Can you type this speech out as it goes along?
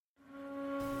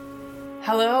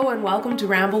Hello and welcome to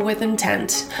Ramble with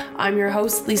Intent. I'm your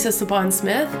host, Lisa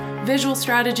Saban-Smith, visual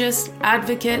strategist,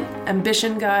 advocate,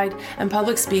 ambition guide, and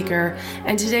public speaker.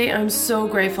 And today I'm so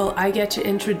grateful I get to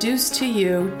introduce to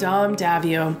you Dom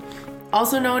Daviau,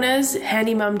 also known as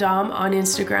Handy Mom Dom on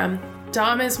Instagram.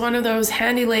 Dom is one of those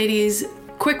handy ladies,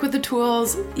 quick with the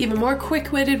tools, even more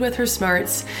quick-witted with her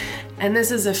smarts. And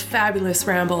this is a fabulous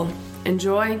ramble.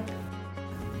 Enjoy.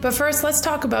 But first, let's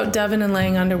talk about Devon and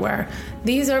Lang underwear.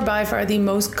 These are by far the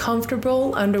most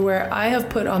comfortable underwear I have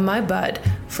put on my butt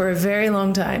for a very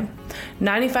long time.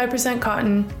 95%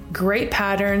 cotton, great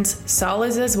patterns,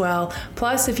 solids as well.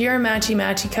 Plus, if you're a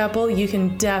matchy-matchy couple, you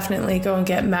can definitely go and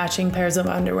get matching pairs of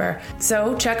underwear.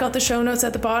 So check out the show notes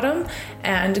at the bottom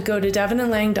and go to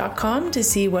devonandlang.com to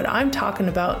see what I'm talking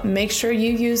about. Make sure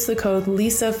you use the code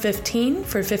LISA15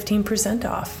 for 15%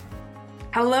 off.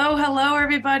 Hello,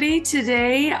 everybody.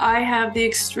 Today, I have the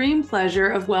extreme pleasure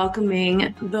of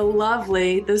welcoming the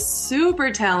lovely, the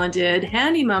super talented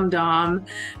Handy Mom Dom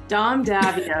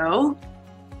Daviau.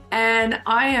 And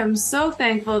I am so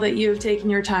thankful that you have taken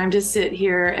your time to sit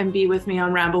here and be with me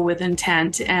on Ramble with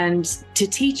Intent and to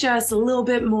teach us a little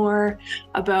bit more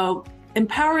about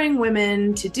empowering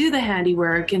women to do the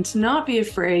handiwork and to not be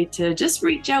afraid to just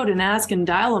reach out and ask and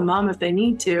dial a mom if they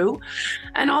need to.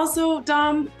 And also,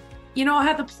 Dom, you know, I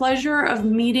had the pleasure of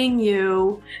meeting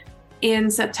you in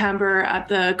September at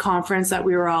the conference that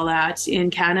we were all at in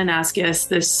Kananaskis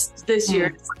this year,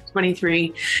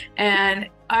 2023. And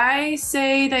I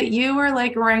say that you are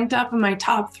like ranked up in my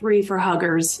top 3 for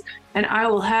huggers. And I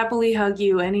will happily hug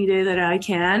you any day that I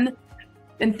can.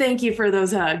 And thank you for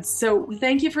those hugs. So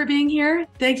thank you for being here.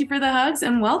 Thank you for the hugs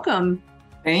and welcome.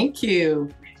 Thank you.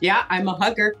 Yeah, I'm a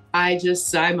hugger. I'm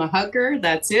a hugger.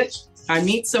 That's it. I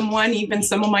meet someone, even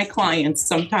some of my clients.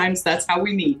 Sometimes that's how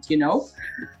we meet, you know?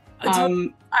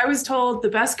 I was told the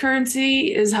best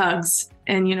currency is hugs.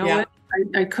 And you know what?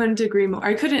 I couldn't agree more.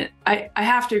 I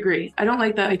have to agree. I don't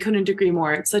like that. I couldn't agree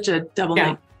more. It's such a double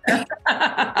negative.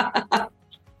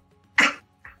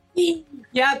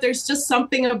 Yeah, there's just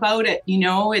something about it, you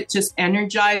know? It just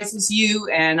energizes you.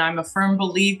 And I'm a firm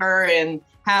believer in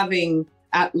having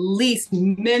at least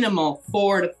minimal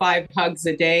 4 to 5 hugs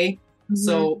a day. Mm-hmm.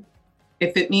 So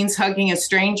if it means hugging a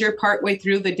stranger partway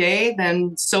through the day,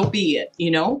 then so be it. You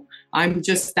know, I'm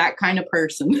just that kind of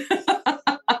person.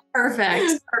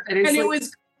 Perfect. And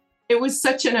it was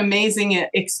such an amazing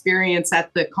experience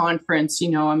at the conference.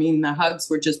 You know, I mean, the hugs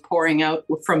were just pouring out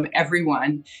from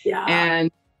everyone. Yeah.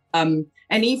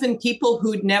 And even people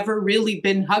who'd never really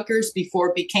been huggers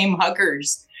before became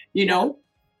huggers, you know,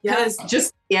 because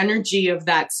just the energy of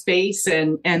that space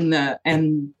and the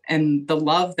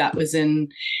love that was in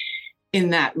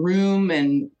that room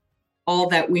and all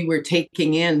that we were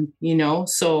taking in, you know.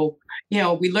 So, you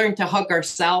know, we learned to hug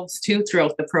ourselves too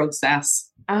throughout the process.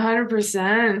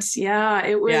 100%. Yeah,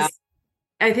 it was,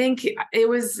 I think it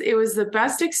was the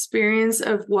best experience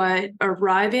of what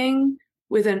arriving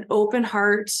with an open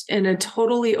heart and a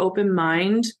totally open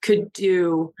mind could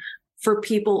do for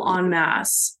people en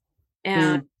masse.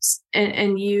 And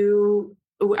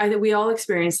we all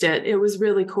experienced it. It was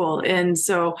really cool. And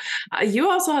so you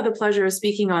also had the pleasure of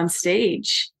speaking on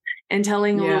stage and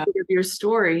telling a little bit of your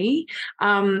story.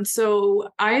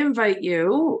 So I invite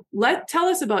you, tell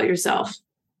us about yourself.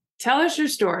 Tell us your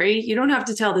story. You don't have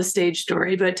to tell the stage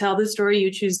story, but tell the story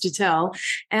you choose to tell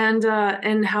and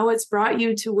how it's brought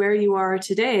you to where you are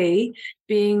today,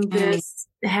 being this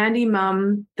handy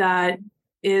mom that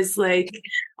is like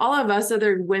all of us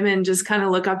other women just kind of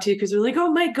look up to because we're like,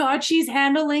 oh my God, she's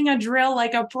handling a drill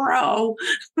like a pro.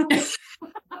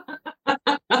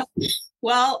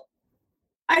 Well,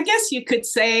 I guess you could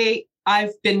say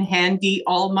I've been handy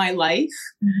all my life.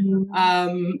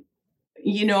 Mm-hmm.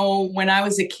 You know, when I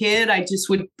was a kid, I just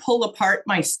would pull apart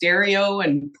my stereo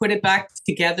and put it back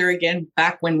together again,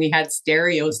 back when we had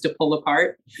stereos to pull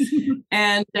apart.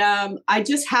 And I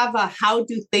just have a how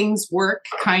do things work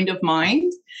kind of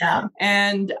mind. Yeah.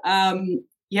 And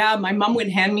my mom would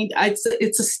hand me,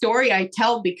 it's a story I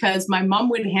tell because my mom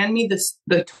would hand me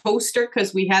the toaster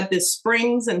because we had the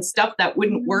springs and stuff that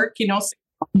wouldn't work, you know.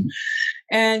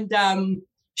 And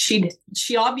she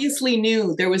obviously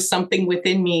knew there was something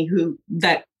within me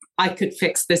that I could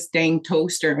fix this dang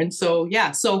toaster. And so,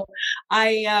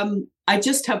 I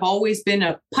just have always been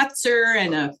a putzer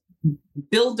and a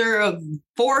builder of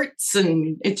forts,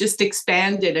 and it just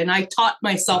expanded. And I taught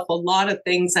myself a lot of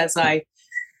things as I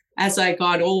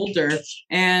got older.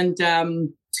 And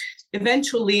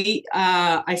eventually,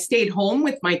 I stayed home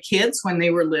with my kids when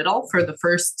they were little for the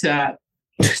first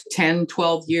 10,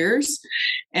 12 years.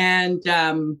 And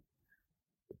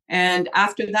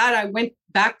after that, I went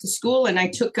back to school and I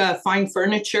took a fine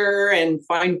furniture and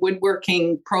fine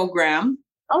woodworking program.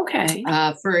 Okay.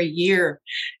 For a year.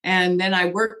 And then I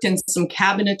worked in some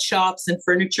cabinet shops and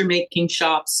furniture making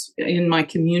shops in my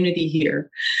community here.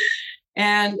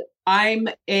 And I'm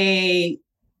a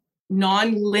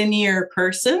non-linear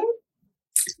person.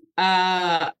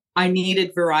 I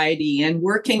needed variety, and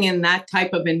working in that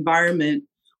type of environment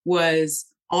was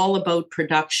all about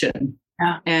production.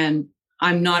 Yeah. And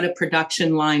I'm not a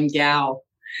production line gal.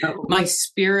 Oh. My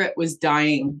spirit was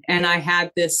dying, and I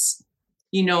had this,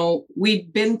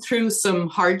 we'd been through some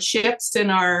hardships in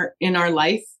our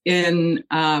life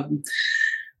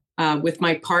with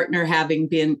my partner having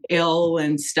been ill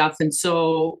and stuff. And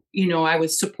so, I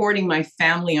was supporting my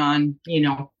family on,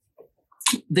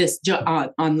 this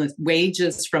on the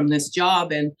wages from this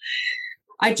job. And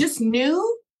I just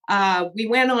knew we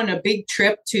went on a big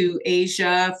trip to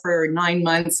Asia for 9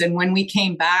 months. And when we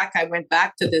came back, I went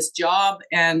back to this job.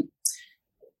 And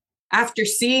after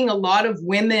seeing a lot of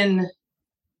women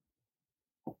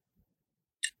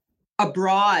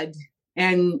abroad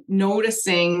and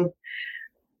noticing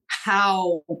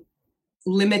how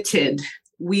limited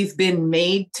we've been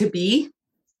made to be,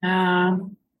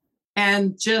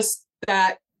 and just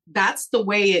that's the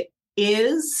way it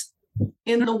is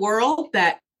in the world,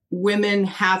 that women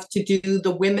have to do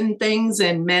the women things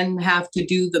and men have to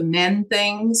do the men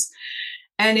things.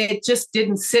 And it just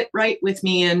didn't sit right with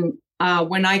me. And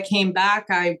when I came back,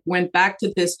 I went back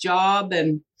to this job,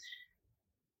 and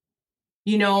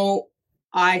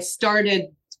I started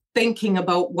thinking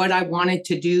about what I wanted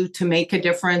to do to make a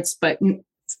difference, but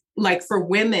like for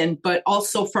women, but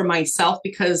also for myself,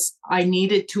 because I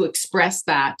needed to express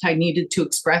that. I needed to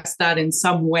express that in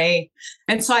some way.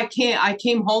 And so I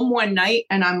came home one night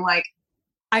and I'm like,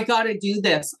 I got to do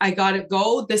this. I got to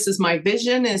go. This is my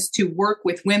vision, is to work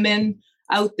with women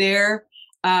out there,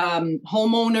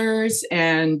 homeowners,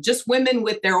 and just women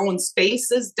with their own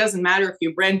spaces. Doesn't matter if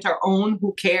you rent or own,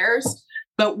 who cares?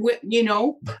 But,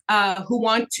 who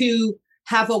want to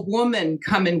have a woman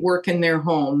come and work in their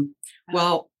home.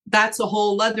 Well, that's a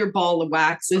whole other ball of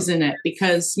wax, isn't it?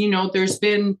 Because, there's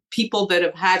been people that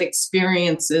have had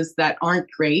experiences that aren't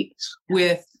great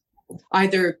with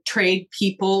either trade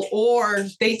people, or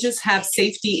they just have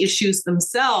safety issues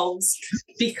themselves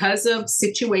because of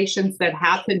situations that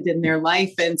happened in their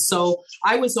life. And so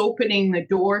I was opening the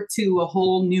door to a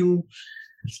whole new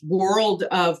world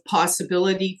of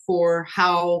possibility for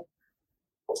how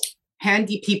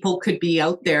handy people could be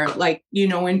out there, like,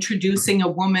 introducing a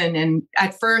woman. And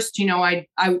at first, I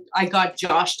got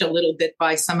joshed a little bit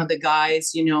by some of the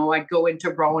guys. I'd go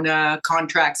into Rona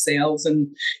contract sales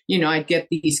and, I'd get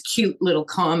these cute little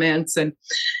comments, and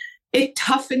it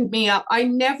toughened me up. I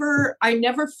never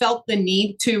felt the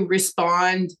need to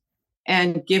respond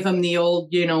and give them the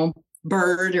old,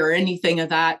 bird or anything of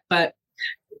that. But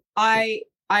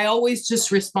I always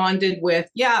just responded with,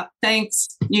 yeah,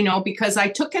 thanks, because I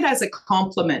took it as a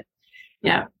compliment.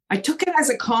 Yeah. I took it as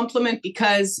a compliment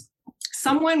because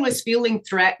someone was feeling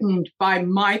threatened by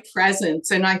my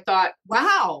presence. And I thought,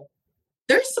 wow,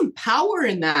 there's some power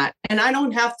in that. And I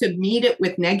don't have to meet it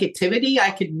with negativity.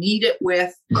 I could meet it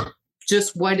with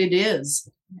just what it is.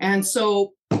 And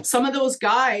so some of those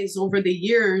guys over the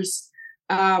years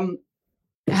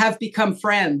have become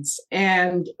friends,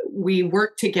 and we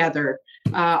work together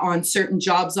on certain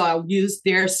jobs. I'll use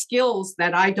their skills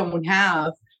that I don't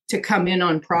have to come in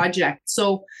on projects.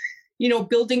 So,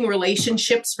 building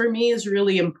relationships for me is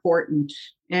really important.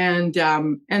 And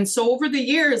so over the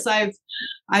years,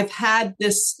 I've had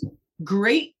this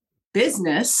great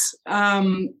business,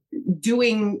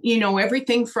 doing,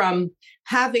 everything from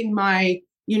having my,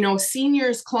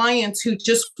 seniors clients who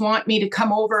just want me to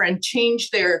come over and change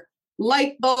their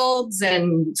light bulbs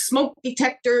and smoke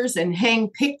detectors and hang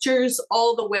pictures,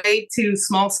 all the way to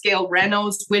small scale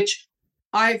renos, which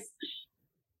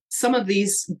some of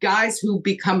these guys who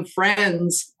become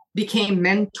friends became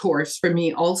mentors for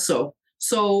me also.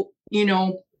 So,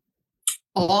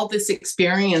 all this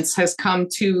experience has come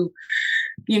to,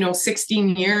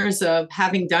 16 years of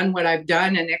having done what I've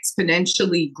done and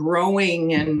exponentially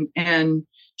growing and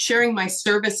sharing my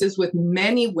services with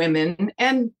many women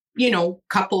and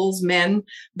couples, men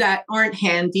that aren't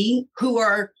handy, who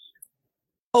are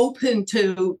open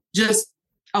to just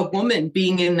a woman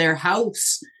being in their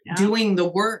house, doing the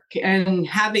work, and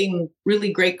having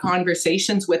really great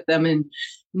conversations with them, and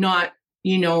not,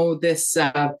 this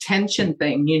tension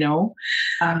thing,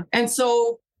 And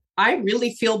so I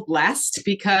really feel blessed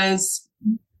because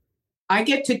I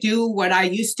get to do what I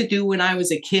used to do when I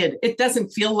was a kid. It doesn't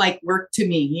feel like work to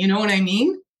me. You know what I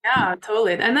mean? Yeah,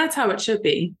 totally. And that's how it should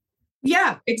be.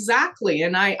 Yeah, exactly.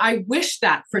 And I wish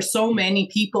that for so many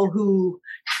people who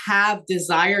have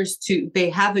desires they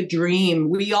have a dream.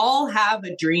 We all have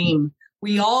a dream.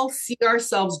 We all see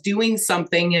ourselves doing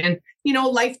something, and,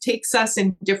 life takes us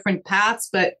in different paths,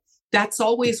 but that's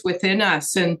always within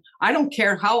us. And I don't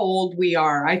care how old we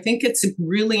are. I think it's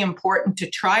really important to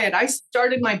try it. I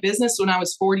started my business when I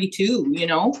was 42,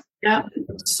 Yeah.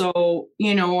 So,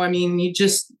 I mean,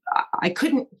 I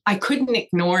couldn't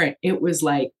ignore it. It was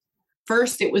like,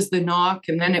 first it was the knock,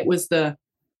 and then it was the,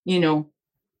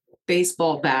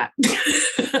 baseball bat.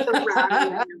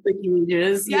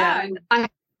 Yeah.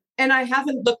 And I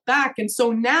haven't looked back. And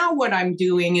so now what I'm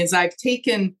doing is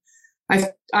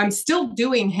I'm still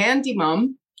doing Handy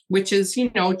Mom, which is,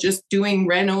 just doing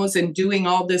renos and doing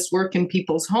all this work in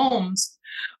people's homes.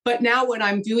 But now what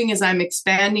I'm doing is I'm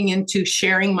expanding into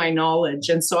sharing my knowledge.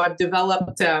 And so I've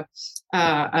developed a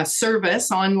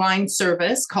online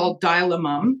service called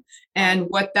Daviau. And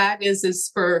what that is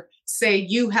for, say,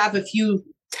 you have a few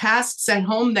tasks at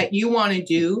home that you want to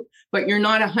do, but you're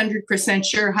not 100%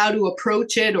 sure how to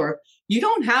approach it, or you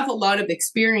don't have a lot of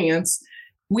experience.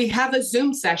 We have a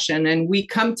Zoom session and we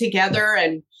come together,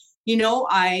 and,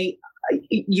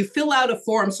 you fill out a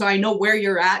form so I know where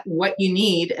you're at and what you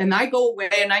need. And I go away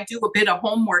and I do a bit of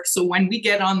homework. So when we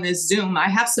get on this Zoom, I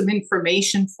have some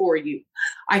information for you.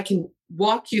 I can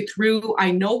walk you through.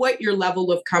 I know what your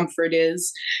level of comfort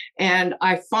is. And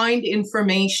I find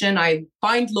information. I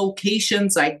find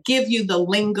locations. I give you the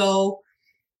lingo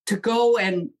to go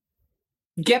and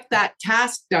get that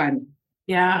task done.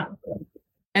 Yeah.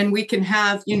 And we can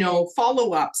have,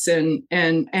 follow-ups and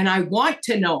I want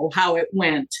to know how it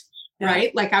went.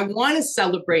 Right? Like, I want to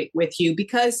celebrate with you,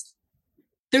 because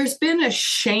there's been a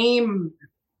shame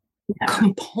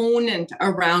component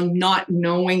around not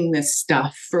knowing this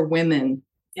stuff for women.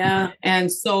 Yeah.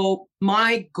 And so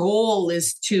my goal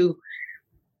is to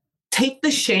take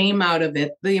the shame out of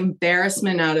it, the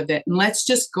embarrassment out of it, and let's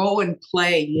just go and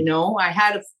play. I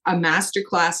had a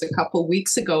masterclass a couple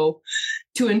weeks ago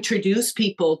to introduce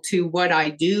people to what I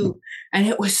do. And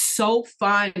it was so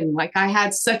fun. Like, I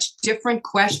had such different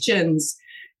questions,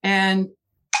 and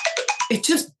it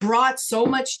just brought so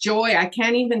much joy. I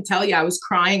can't even tell you. I was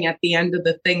crying at the end of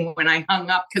the thing when I hung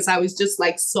up, because I was just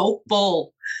like so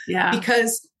full. Yeah.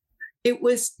 Because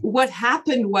what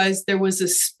happened was there was a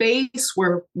space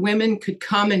where women could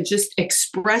come and just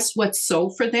express what's so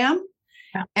for them,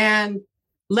 and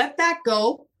let that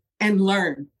go and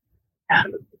learn.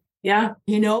 Yeah.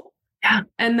 Yeah.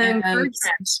 And then the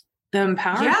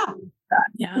empowerment.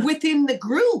 Yeah. Within the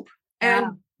group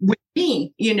and with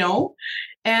me,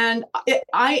 and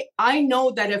I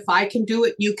know that if I can do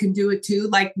it, you can do it too.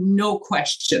 Like, no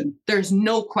question. There's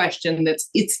no question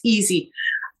it's easy.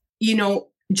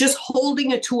 Just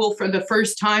holding a tool for the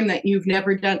first time that you've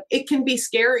never done, it can be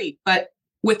scary, but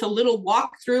with a little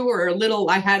walkthrough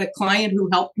or I had a client who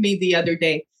helped me the other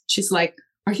day. She's like,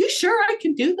 "Are you sure I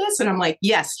can do this?" And I'm like,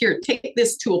 "Yes, here, take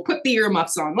this tool, put the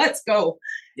earmuffs on, let's go."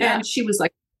 Yeah. And she was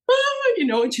like,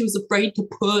 and she was afraid to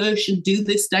push and do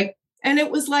this stuff. And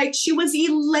it was like, she was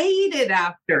elated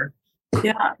after.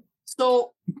 Yeah.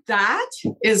 So that's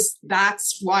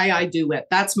why I do it.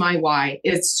 That's my why.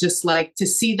 It's just like to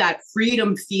see that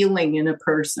freedom feeling in a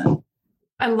person.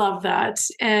 I love that.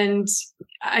 And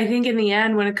I think in the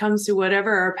end, when it comes to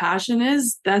whatever our passion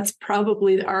is, that's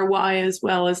probably our why as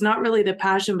well. It's not really the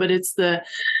passion, but it's the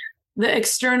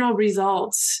external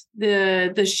results,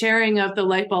 the sharing of the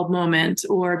light bulb moment,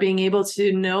 or being able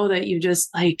to know that you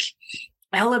just like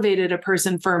elevated a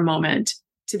person for a moment,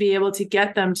 to be able to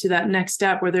get them to that next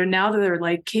step where they're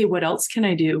like, "Okay, what else can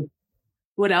I do?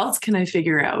 What else can I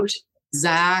figure out?"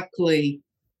 Exactly.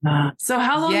 So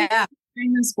how long have you been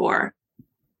doing this for?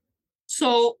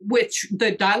 So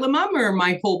the Daviau or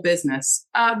my whole business?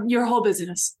 Your whole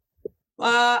business.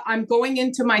 I'm going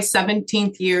into my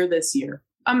 17th year this year.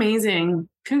 Amazing.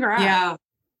 Congrats. Yeah.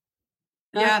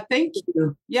 Yeah, thank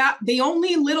you. Yeah, the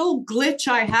only little glitch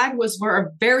I had was for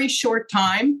a very short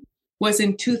time was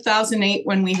in 2008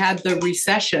 when we had the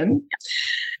recession.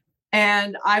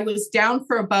 And I was down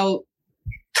for about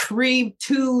 3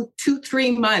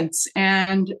 months,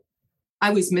 and I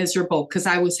was miserable because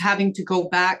I was having to go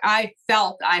back. I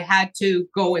felt I had to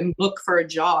go and look for a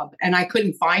job, and I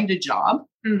couldn't find a job.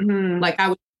 Mm-hmm. Like, I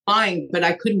was fine, but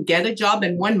I couldn't get a job.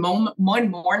 And one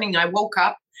morning I woke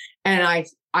up and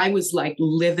I was like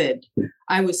livid.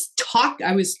 I was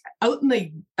out in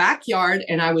the backyard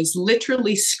and I was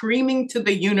literally screaming to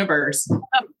the universe,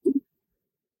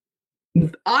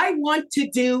 "I want to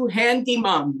do Handy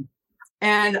Mom.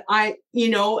 And I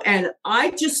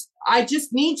just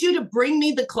need you to bring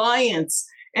me the clients."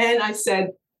 And I said,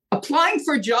 applying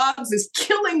for jobs is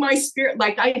killing my spirit.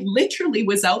 Like I literally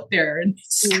was out there and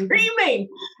screaming.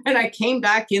 And I came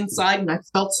back inside and I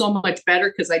felt so much better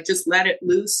because I just let it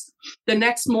loose. The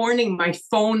next morning, my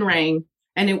phone rang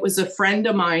and it was a friend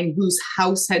of mine whose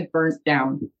house had burnt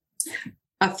down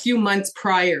a few months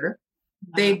prior.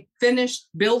 They finished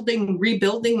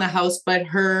rebuilding the house, but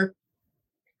her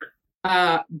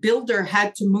builder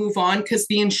had to move on because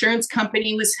the insurance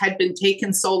company had been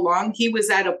taken so long. He was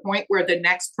at a point where the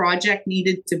next project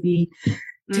needed to be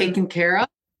taken care of.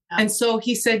 And so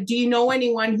he said, do you know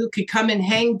anyone who could come and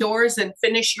hang doors and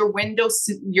finish your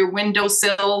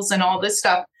windowsills and all this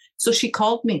stuff? So she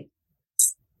called me.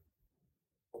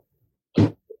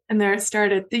 And there it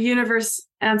started. The universe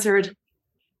answered.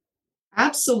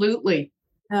 Absolutely.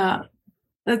 Yeah.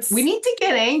 We need to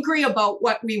get angry about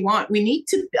what we want.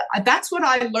 That's what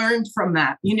I learned from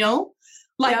that,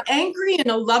 angry in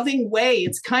a loving way.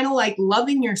 It's kind of like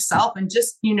loving yourself and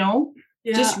just,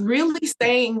 just really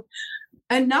saying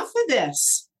enough of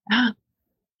this.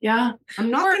 Yeah.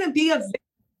 I'm not going to be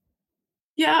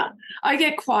Yeah. I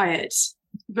get quiet,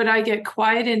 but I get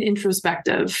quiet and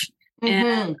introspective.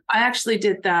 And I actually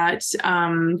did that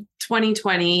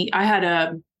 2020. I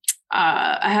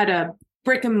had a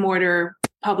brick and mortar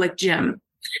public gym.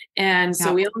 And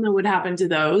so we all know what happened to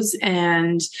those.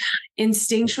 And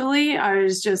instinctually, I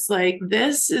was just like,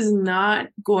 this is not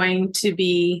going to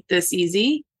be this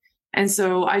easy. And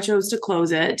so I chose to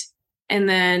close it and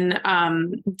then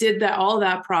did all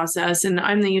that process. And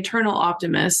I'm the eternal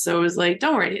optimist. So it was like,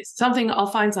 don't worry, I'll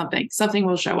find something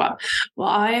will show up. Well,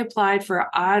 I applied for,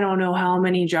 I don't know how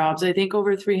many jobs, I think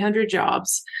over 300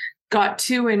 jobs. Got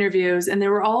 2 interviews and they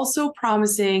were all so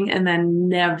promising and then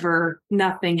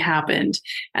nothing happened.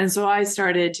 And so I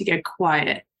started to get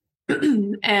quiet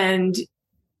and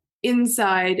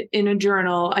inside in a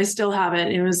journal, I still have it.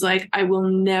 And it was like, I will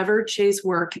never chase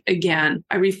work again.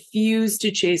 I refuse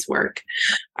to chase work.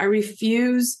 I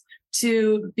refuse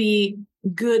to be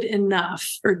good enough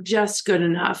or just good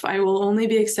enough. I will only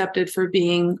be accepted for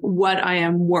being what I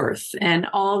am worth and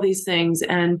all these things.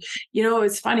 And,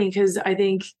 it's funny because I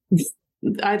think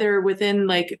either within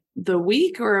like the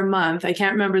week or a month, I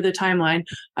can't remember the timeline,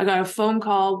 I got a phone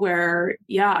call where,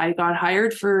 I got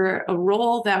hired for a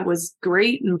role that was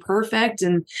great and perfect.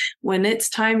 And when its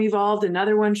time evolved,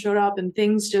 another one showed up and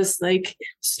things just like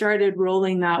started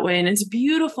rolling that way. And it's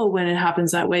beautiful when it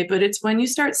happens that way, but it's when you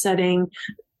start setting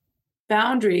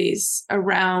boundaries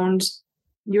around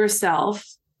yourself,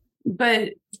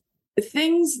 but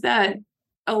things that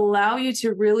allow you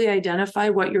to really identify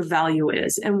what your value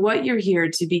is and what you're here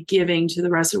to be giving to the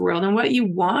rest of the world and what you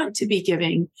want to be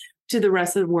giving to the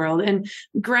rest of the world. And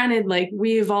granted, like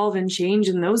we evolve and change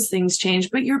and those things change,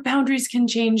 but your boundaries can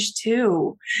change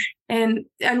too. And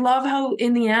I love how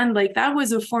in the end, like that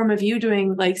was a form of you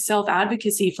doing like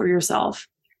self-advocacy for yourself.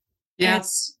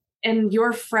 Yes. And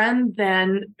your friend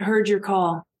then heard your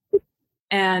call.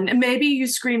 And maybe you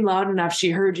screamed loud enough,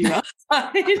 she heard you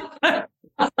outside.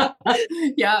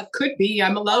 Yeah, it could be.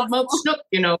 I'm a loudmouth snook,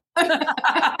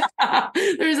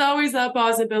 There's always that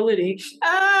possibility.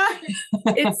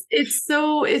 It's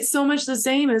so much the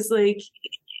same as like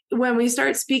when we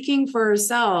start speaking for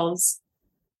ourselves,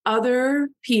 other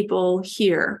people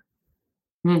hear.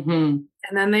 And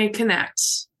then they connect.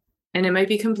 And it might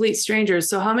be complete strangers.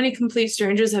 So how many complete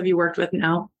strangers have you worked with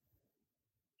now?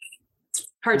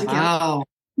 Hard to count.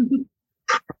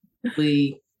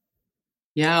 Probably,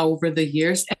 over the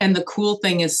years. And the cool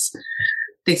thing is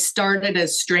they started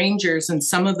as strangers and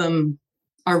some of them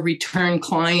are return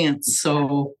clients.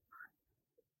 So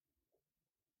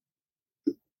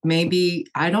maybe,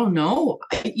 I don't know.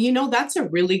 That's a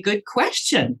really good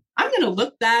question. I'm going to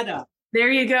look that up. There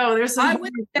you go. There's some.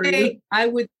 I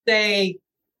would say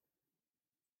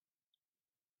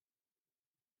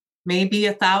maybe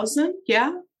 1,000.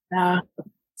 Yeah.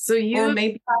 So or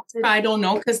maybe I don't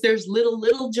know, because there's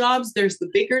little jobs, there's the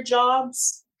bigger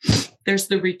jobs, there's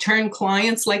the return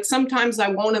clients. Like sometimes I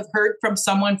won't have heard from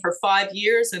someone for 5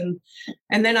 years, and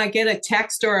then I get a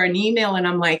text or an email, and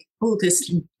I'm like, oh,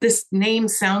 this name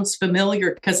sounds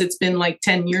familiar because it's been like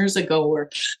 10 years ago.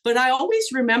 But I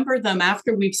always remember them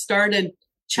after we've started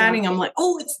chatting. I'm like,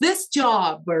 oh, it's this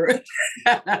job. My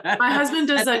husband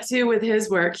does that too with his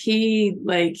work.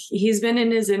 He's been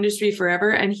in his industry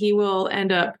forever, and he'll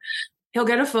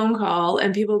get a phone call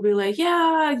and people will be like,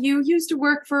 yeah, you used to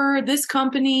work for this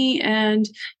company and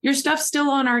your stuff's still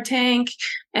on our tank.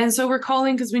 And so we're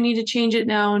calling because we need to change it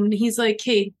now. And he's like,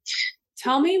 Kate,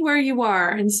 tell me where you are.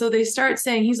 And so they start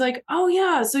saying, he's like, oh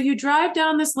yeah, so you drive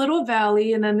down this little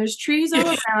valley and then there's trees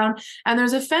all around and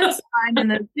there's a fence line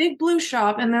and a big blue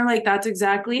shop. And they're like, that's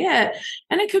exactly it.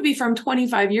 And it could be from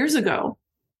 25 years ago.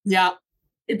 Yeah.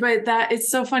 But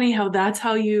it's so funny how that's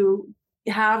how you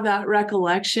have that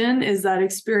recollection, is that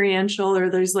experiential, or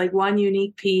there's like one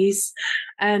unique piece.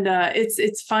 And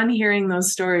it's fun hearing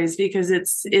those stories, because it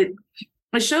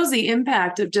shows the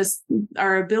impact of just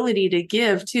our ability to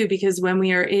give too, because when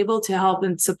we are able to help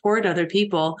and support other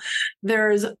people,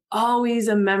 there's always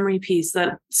a memory piece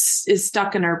that is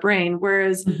stuck in our brain.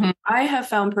 Whereas I have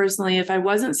found personally, if I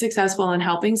wasn't successful in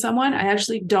helping someone, I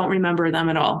actually don't remember them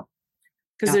at all,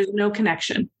 because there's no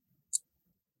connection.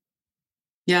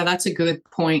 Yeah, that's a good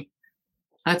point.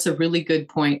 That's a really good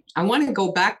point. I want to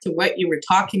go back to what you were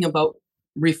talking about,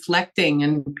 reflecting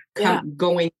and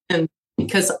going in,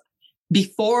 because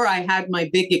before I had my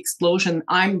big explosion,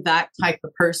 I'm that type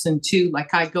of person too.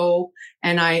 Like I go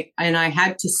and I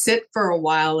had to sit for a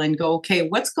while and go, okay,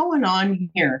 what's going on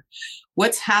here?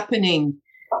 What's happening?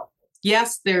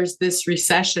 Yes, there's this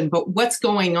recession, but what's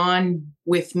going on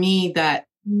with me that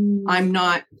I'm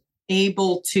not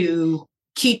able to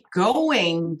keep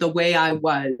going the way I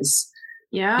was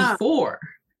before?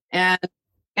 And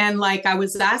like I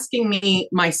was asking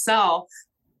myself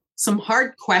some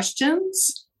hard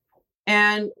questions.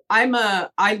 And I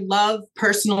love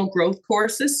personal growth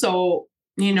courses. So,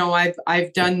 you know,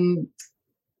 I've done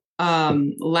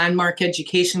landmark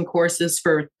education courses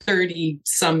for 30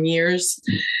 some years.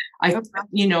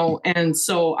 You know, and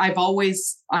so I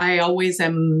always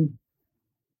am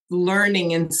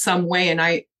learning in some way. And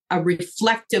a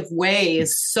reflective way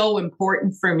is so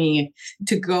important for me,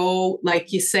 to go,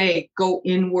 like you say, go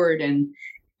inward and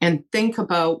think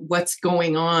about what's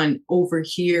going on over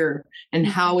here and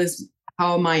how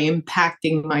am I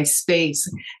impacting my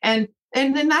space? And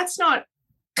then that's not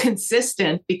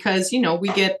consistent, because, you know,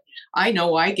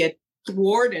 I get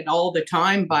thwarted all the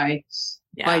time by,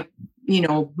 you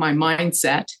know, my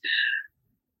mindset.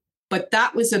 But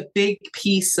that was a big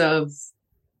piece of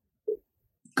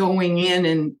going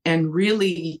in and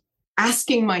really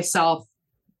asking myself,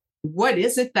 what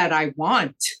is it that I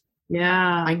want?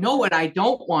 Yeah. I know what I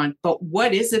don't want, but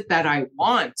what is it that I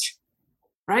want?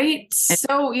 Right?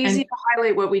 So easy to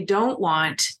highlight what we don't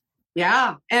want.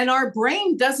 Yeah. And our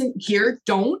brain doesn't hear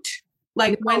don't.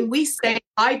 Like when we say,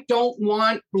 I don't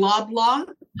want blah, blah,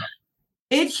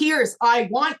 it hears, I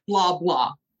want blah,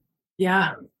 blah.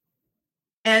 Yeah.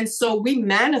 And so we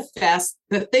manifest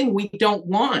the thing we don't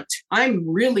want. I'm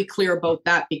really clear about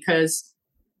that, because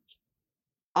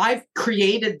I've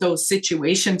created those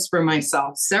situations for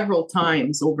myself several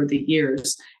times over the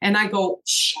years. And I go,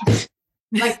 shit,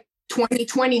 like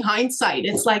 2020 hindsight.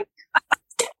 It's like,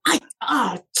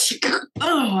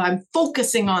 I'm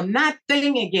focusing on that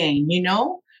thing again, you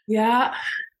know? Yeah.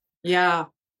 Yeah.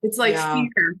 It's like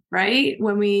fear, right?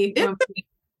 When we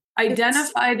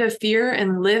identify the fear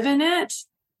and live in it,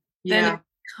 then it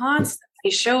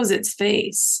constantly shows its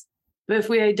face. But if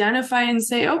we identify and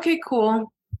say, okay,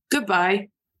 cool, goodbye.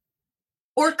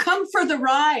 Or come for the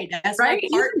ride as my partner.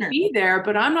 You can be there,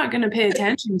 but I'm not going to pay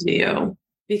attention to you,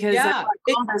 because I've got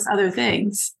all those other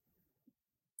things.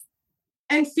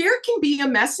 And fear can be a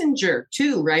messenger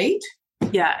too, right?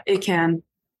 Yeah, it can.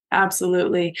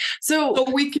 Absolutely. So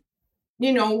we can,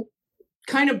 you know,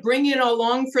 kind of bring it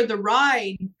along for the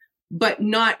ride, but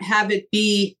not have it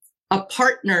be a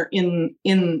partner in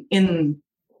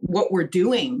what we're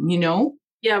doing, you know?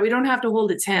 Yeah, we don't have to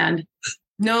hold its hand.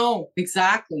 No,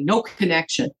 exactly. No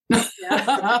connection.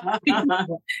 Yeah.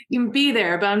 You can be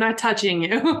there, but I'm not touching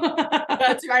you.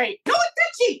 That's right. No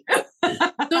touchy.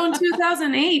 So in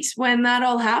 2008, when that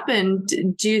all happened,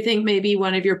 do you think maybe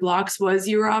one of your blocks was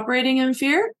you were operating in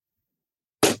fear?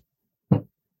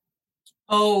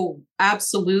 Oh,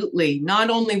 absolutely.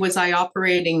 Not only was I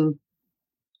operating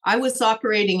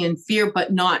in fear,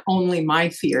 but not only my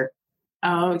fear.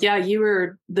 Oh, yeah. You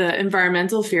were the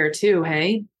environmental fear too,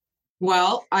 hey?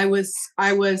 Well, I was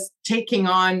taking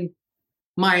on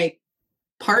my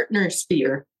partner's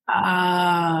fear.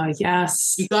 Ah,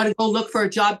 yes. You got to go look for a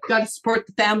job. You got to support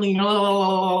the family,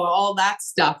 all that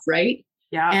stuff, right?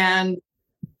 Yeah.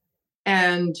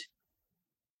 And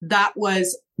that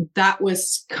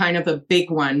was kind of a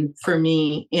big one for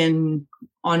me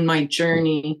on my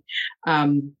journey.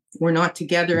 We're not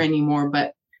together anymore,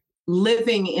 but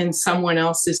living in someone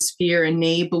else's fear,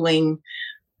 enabling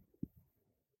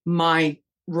my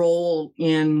role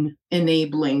in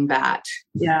enabling that.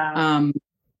 Yeah.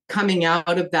 Coming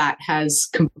out of that has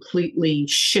completely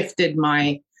shifted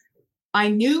I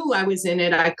knew I was in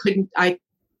it.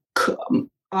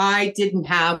 I didn't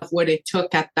have what it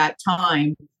took at that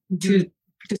time to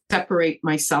separate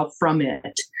myself from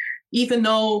it. Even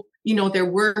though, there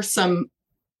were some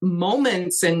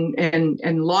moments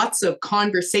and lots of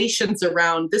conversations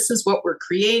around, this is what we're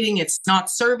creating, it's not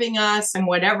serving us and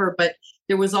whatever, but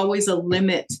there was always a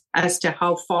limit as to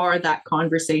how far that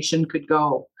conversation could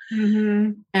go.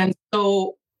 And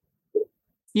so,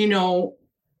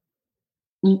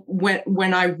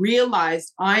 when I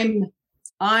realized I'm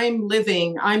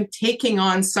taking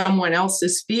on someone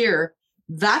else's fear,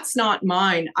 that's not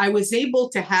mine. I was able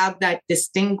to have that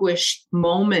distinguished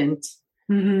moment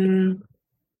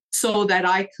so that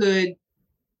I could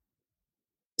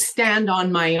stand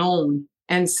on my own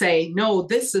and say, no,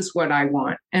 this is what I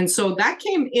want. And so that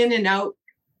came in and out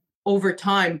over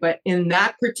time. But in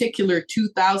that particular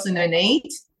 2008,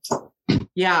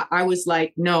 I was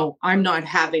like, no, I'm not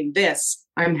having this.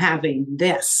 I'm having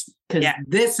this because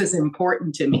this is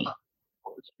important to me.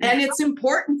 And it's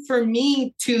important for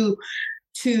me to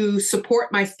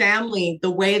support my family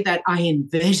the way that I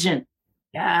envision.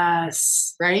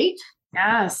 Yes. Right?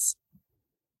 Yes.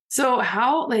 So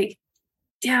how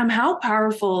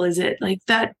powerful is it? Like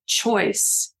that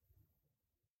choice,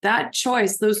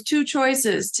 those two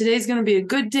choices. Today's going to be a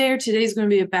good day or today's going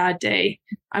to be a bad day.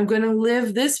 I'm going to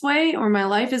live this way or my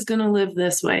life is going to live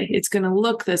this way. It's going to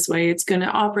look this way. It's going to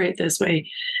operate this way.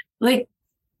 Like,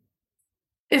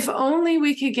 if only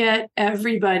we could get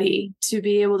everybody to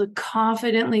be able to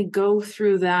confidently go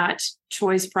through that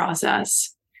choice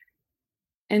process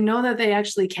and know that they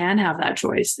actually can have that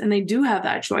choice. And they do have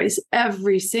that choice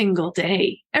every single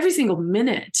day, every single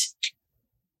minute.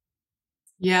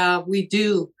 Yeah, we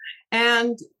do.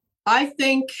 And I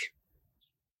think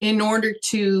in order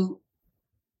to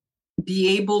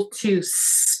be able to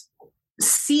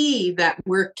see that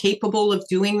we're capable of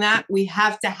doing that, we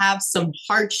have to have some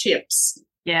hardships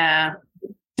to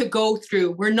go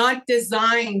through. We're not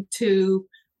designed to,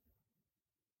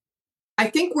 I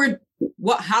think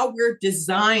how we're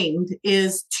designed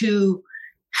is to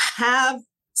have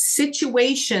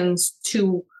situations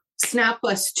to snap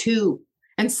us to.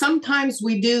 And sometimes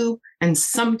we do, and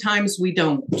sometimes we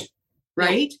don't.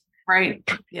 Right? Right.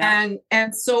 Yeah.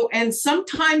 And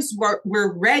sometimes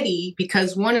we're ready,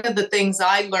 because one of the things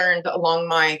I learned along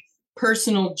my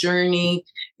personal journey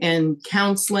and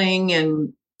counseling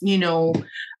and,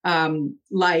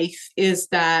 life is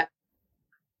that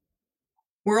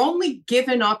we're only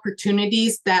given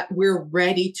opportunities that we're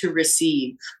ready to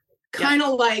receive. Kind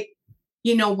of like,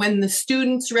 when the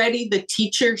student's ready, the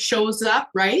teacher shows up,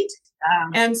 right?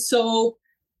 And so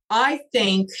I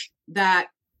think that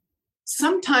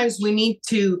sometimes we need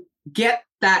to get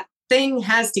that thing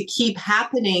has to keep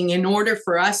happening in order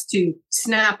for us to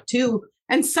snap to.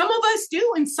 And some of us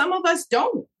do, and some of us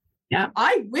don't. Yeah.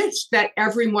 I wish that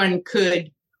everyone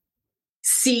could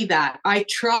see that. I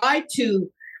try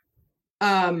to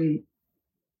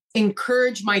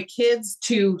encourage my kids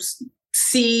to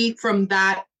see from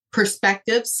that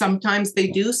perspective. Sometimes they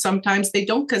do, sometimes they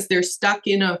don't, because they're stuck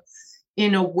in a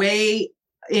way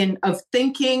of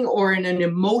thinking or in an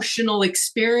emotional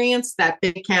experience that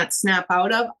they can't snap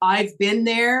out of. I've been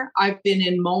there. I've been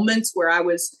in moments where I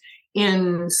was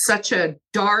in such a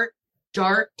dark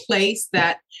place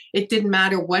that it didn't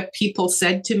matter what people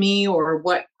said to me or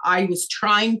what I was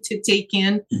trying to take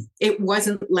in. It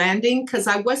wasn't landing because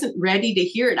I wasn't ready to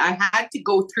hear it. I had to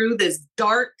go through this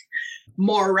dark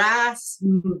morass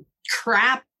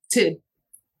crap to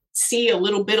see a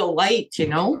little bit of light,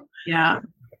 Yeah.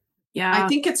 Yeah. I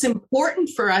think it's important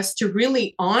for us to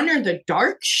really honor the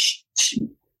dark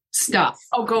stuff.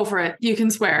 Oh, go for it. You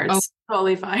can swear. It's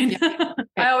totally fine. Yeah.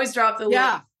 I always drop the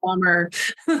bummer.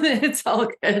 It's all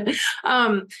good.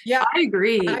 I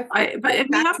agree. But we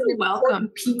have to welcome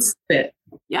piece of it.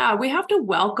 Yeah, we have to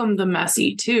welcome the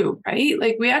messy too, right?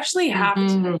 Like we actually have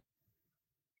to.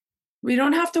 We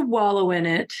don't have to wallow in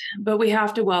it, but we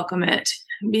have to welcome it,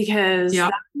 because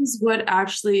that is what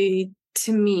actually,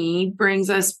 to me, brings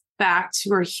us back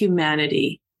to our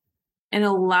humanity and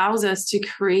allows us to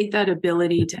create that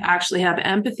ability to actually have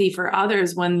empathy for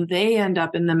others when they end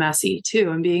up in the messy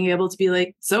too, and being able to be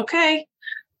like, it's okay.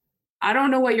 I don't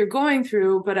know what you're going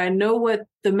through, but I know what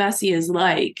the messy is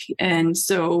like. And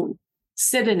so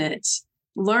sit in it,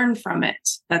 learn from it.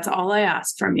 That's all I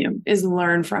ask from you, is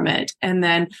learn from it. And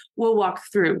then we'll walk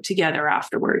through together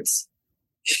afterwards.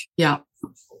 Yeah.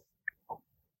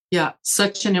 Yeah.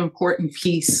 Such an important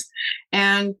piece.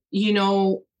 And,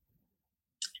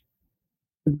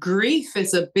 grief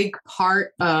is a big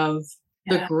part of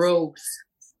the growth.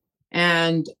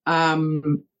 And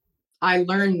I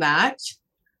learned that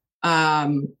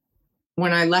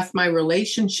when I left my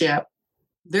relationship,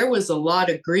 there was a lot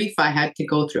of grief I had to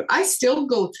go through. I still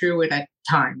go through it at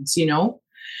times, Yeah.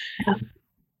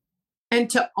 And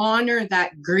to honor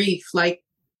that grief, like,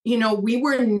 we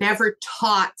were never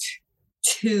taught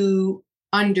to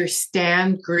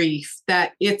understand grief,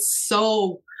 that it's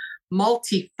so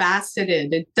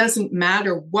multifaceted. It doesn't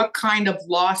matter what kind of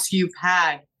loss you've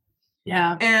had.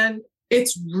 Yeah. And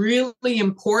it's really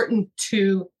important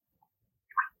to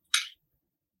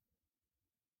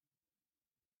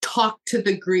talk to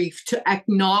the grief, to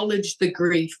acknowledge the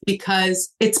grief,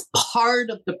 because it's part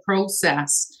of the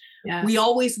process. Yes. We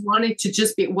always wanted to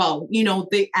just be,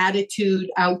 the attitude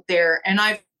out there, and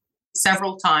I've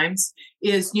several times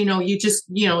is, you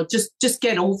just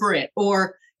get over it.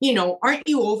 Or, aren't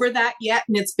you over that yet?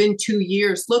 And it's been 2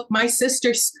 years. Look, my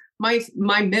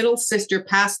middle sister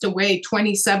passed away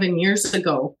 27 years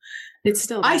ago.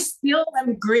 I still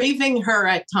am grieving her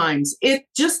at times. It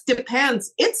just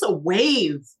depends. It's a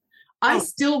wave. I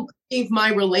still grieve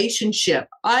my relationship.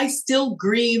 I still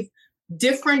grieve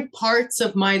different parts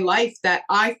of my life that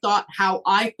how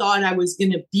I thought I was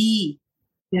going to be.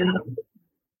 Yeah.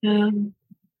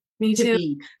 Me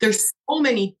too. There's so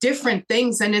many different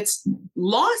things, and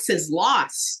loss is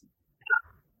loss.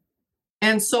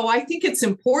 And so I think it's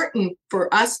important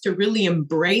for us to really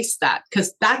embrace that,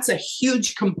 because that's a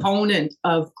huge component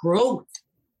of growth.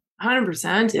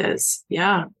 100% is.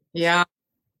 Yeah. Yeah.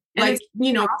 Like,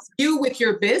 you with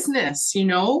your business,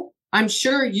 I'm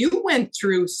sure you went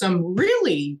through some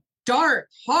really dark,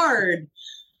 hard,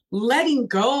 letting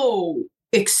go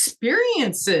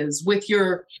experiences with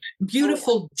your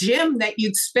beautiful gym that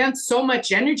you'd spent so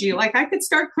much energy. Like, I could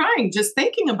start crying just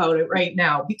thinking about it right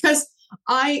now, because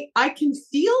I can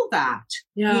feel that,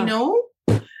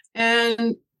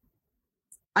 and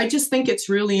I just think it's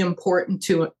really important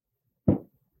to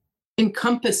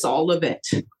encompass all of it.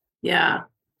 Yeah.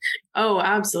 Oh,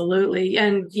 absolutely.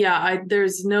 And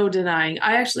there's no denying.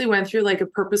 I actually went through like a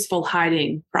purposeful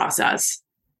hiding process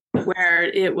where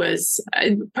it was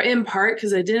in part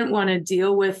because I didn't want to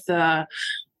deal with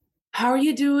how are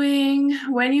you doing?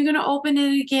 When are you going to open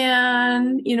it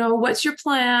again? What's your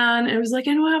plan? And it was like,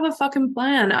 I don't have a fucking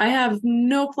plan. I have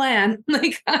no plan.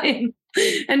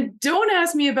 And don't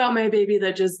ask me about my baby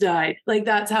that just died. Like,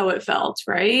 that's how it felt.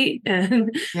 Right.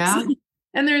 And yeah.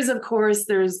 And there's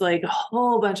like a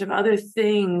whole bunch of other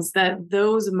things that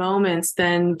those moments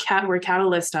then were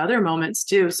catalysts to other moments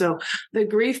too. So the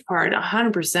grief part,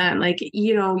 100%, like,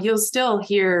 you'll still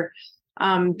hear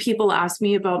people ask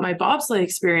me about my bobsleigh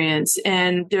experience.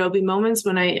 And there'll be moments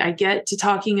when I get to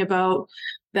talking about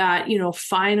that,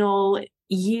 final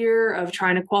year of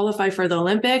trying to qualify for the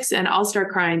Olympics, and I'll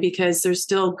start crying because there's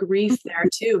still grief there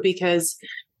too, because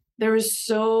there was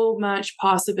so much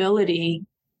possibility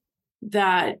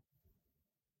that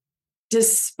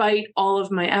despite all of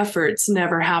my efforts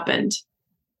never happened.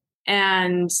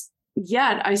 And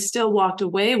yet I still walked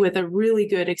away with a really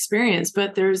good experience.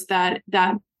 But there's that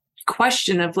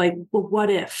question of like, well,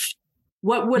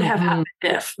 what would have happened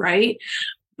if, right?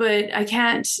 But I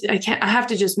have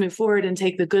to just move forward and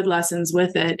take the good lessons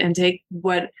with it, and take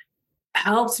what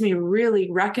helps me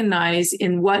really recognize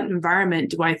in what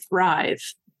environment do I thrive.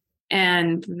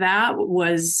 And that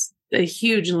was a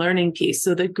huge learning piece.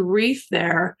 So the grief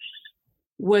there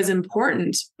was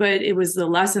important, but it was the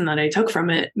lesson that I took from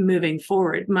it moving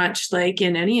forward, much like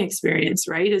in any experience,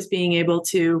 right? Is being able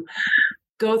to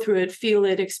go through it, feel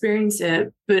it, experience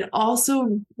it, but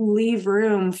also leave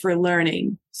room for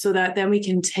learning so that then we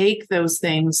can take those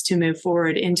things to move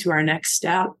forward into our next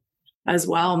step as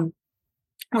well.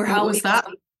 Or how was that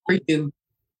for you?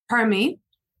 Pardon me?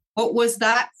 What was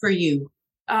that for you?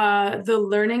 The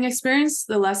learning experience,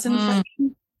 the lesson for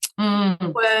me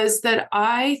was that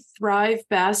I thrive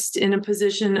best in a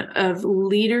position of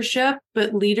leadership,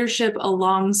 but leadership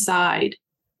alongside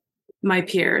my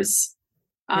peers.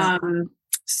 Yeah.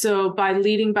 So by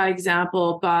leading by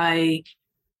example, by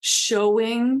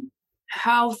showing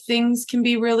how things can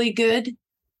be really good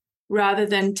rather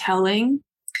than telling.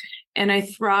 And I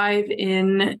thrive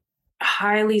in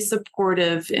highly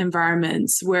supportive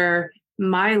environments where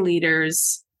my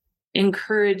leaders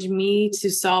encourage me to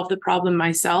solve the problem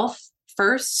myself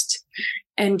first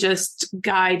and just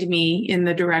guide me in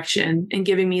the direction and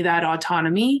giving me that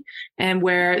autonomy, and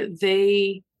where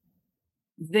they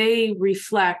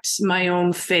reflect my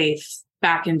own faith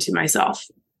back into myself.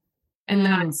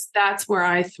 And that's where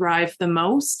I thrive the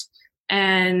most.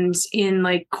 And in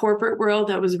like corporate world,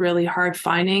 that was really hard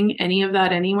finding any of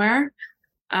that anywhere.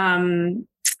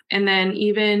 And then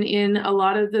even in a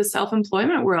lot of the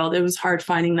self-employment world, it was hard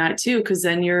finding that too, because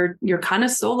then you're kind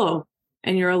of solo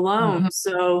and you're alone.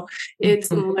 So it's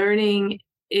learning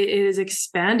it is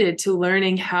expanded to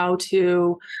learning how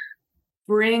to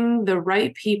bring the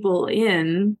right people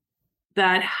in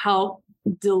that help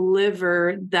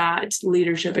deliver that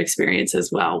leadership experience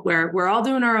as well, where we're all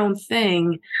doing our own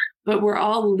thing, but we're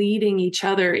all leading each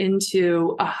other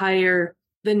into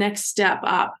the next step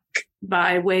up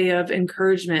by way of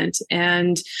encouragement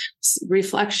and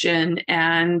reflection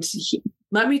and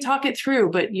let me talk it through,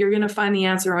 but you're going to find the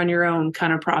answer on your own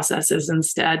kind of processes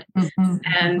instead. Mm-hmm,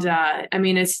 and I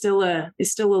mean, it's still a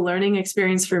learning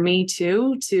experience for me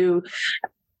too, to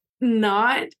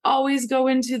not always go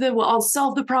into I'll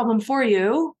solve the problem for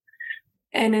you.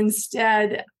 And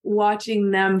instead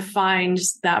watching them find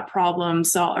that problem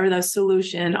or the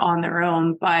solution on their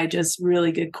own by just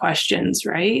really good questions.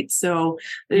 Right. So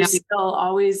there's still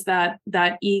always that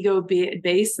ego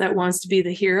base that wants to be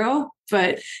the hero,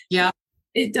 but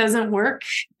it doesn't work.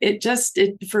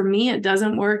 For me, it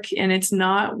doesn't work. And it's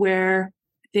not where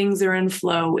things are in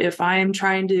flow. If I am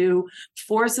trying to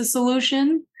force a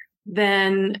solution,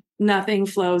 then nothing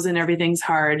flows and everything's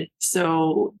hard.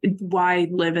 So why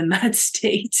live in that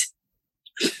state?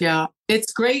 Yeah,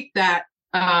 it's great that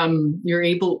you're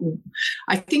able.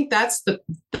 I think that's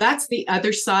the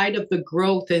other side of the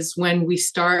growth is when we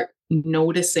start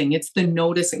noticing. It's the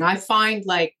noticing. I find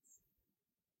like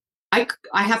I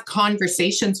have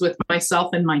conversations with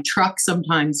myself in my truck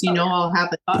sometimes. I'll have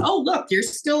a thought, oh, look, you're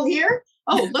still here.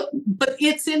 Oh, look, but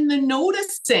it's in the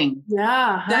noticing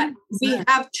that we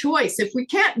have choice. If we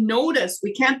can't notice,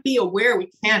 we can't be aware, we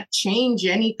can't change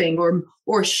anything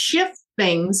or shift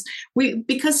things.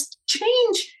 Because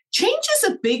change is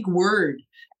a big word.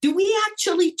 Do we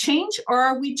actually change, or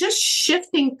are we just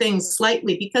shifting things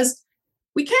slightly? Because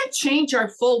we can't change our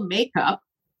full makeup.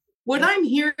 What I'm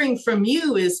hearing from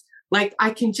you is like, I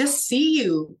can just see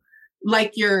you.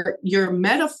 Like your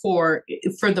metaphor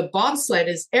for the bobsled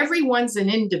is everyone's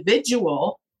an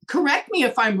individual. Correct me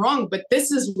if I'm wrong, but this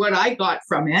is what I got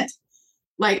from it.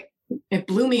 Like, it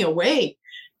blew me away.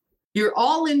 You're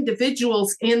all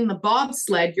individuals in the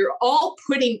bobsled. You're all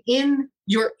putting in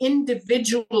your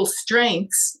individual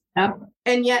strengths. Yep.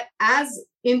 And yet as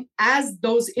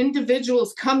those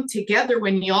individuals come together,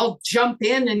 when you all jump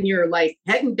in and you're like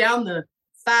heading down the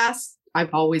fast,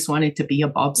 I've always wanted to be a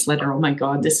bobsledder. Oh my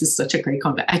God, this is such a great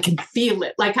combat. I can feel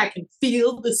it. Like I can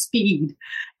feel the speed.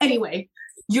 Anyway,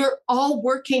 you're all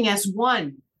working as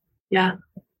one. Yeah.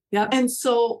 Yeah. And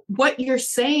so what you're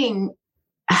saying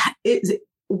is,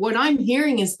 what I'm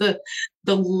hearing is the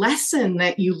lesson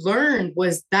that you learned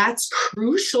was that's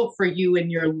crucial for you in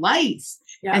your life.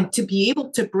 Yeah. And to be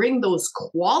able to bring those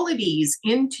qualities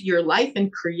into your life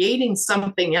and creating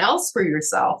something else for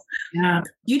yourself. Yeah.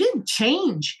 You didn't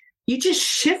change. You just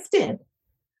shifted.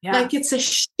 Yeah. Like it's a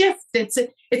shift.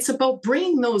 It's about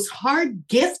bringing those hard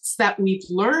gifts that we've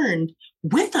learned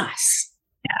with us.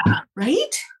 Yeah.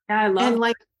 Right? Yeah,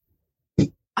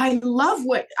 I love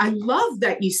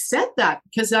that you said that,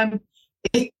 because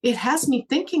it has me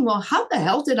thinking, well, how the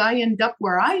hell did I end up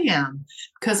where I am?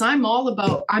 Because I'm all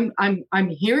about, I'm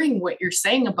hearing what you're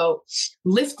saying about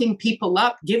lifting people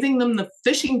up, giving them the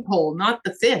fishing pole, not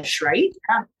the fish, right?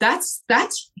 That's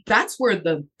where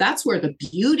the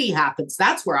beauty happens.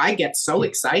 That's where I get so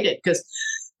excited, because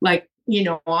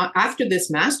after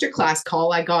this masterclass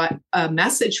call, I got a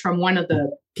message from one of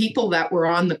the people that were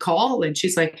on the call, and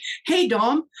she's like, "Hey,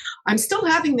 Dom, I'm still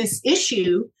having this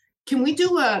issue. Can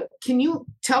you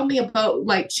tell me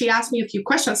about," she asked me a few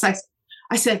questions.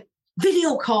 I said,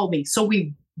 video call me. So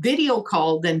we video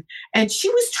called, and she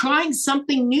was trying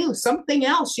something new, something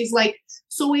else. She's like,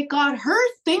 so it got her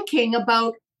thinking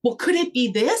about, well, could it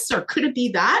be this or could it be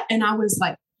that? And I was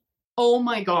like, oh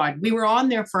my God, we were on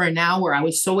there for an hour. I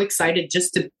was so excited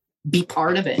just to be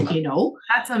part of it,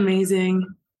 That's amazing.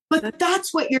 But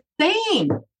that's what you're saying.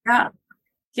 Yeah.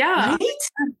 Yeah. Right?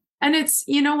 And it's,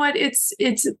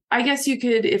 it's, I guess you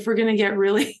could, if we're going to get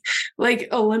really like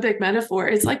Olympic metaphor,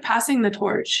 it's like passing the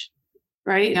torch,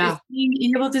 right? Yeah. It's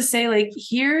being able to say, like,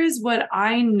 here's what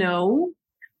I know,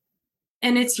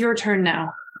 and it's your turn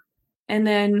now. And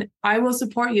then I will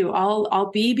support you.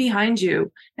 I'll be behind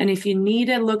you. And if you need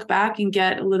to look back and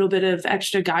get a little bit of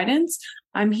extra guidance,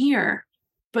 I'm here.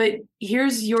 But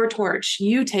here's your torch.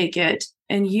 You take it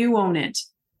and you own it.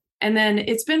 And then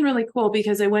it's been really cool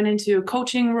because I went into a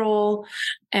coaching role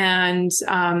and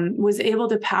was able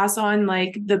to pass on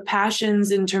like the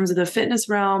passions in terms of the fitness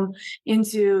realm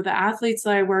into the athletes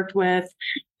that I worked with,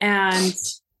 and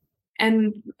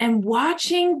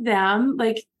watching them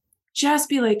like just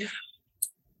be like,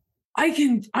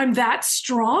 I'm that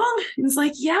strong. And it's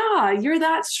like, yeah, you're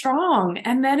that strong.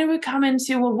 And then it would come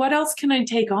into, well, what else can I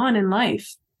take on in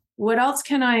life? What else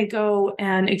can I go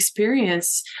and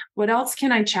experience? What else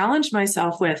can I challenge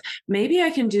myself with? Maybe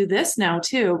I can do this now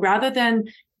too, rather than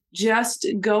just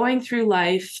going through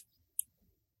life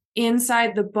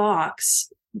inside the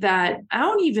box that I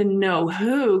don't even know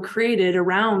who created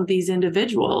around these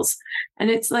individuals. And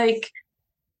it's like,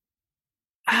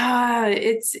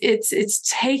 it's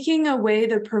taking away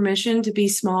the permission to be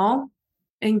small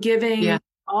and giving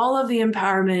all of the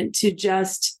empowerment to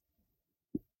just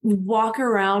walk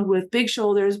around with big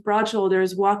shoulders, broad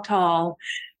shoulders, walk tall,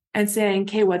 and saying,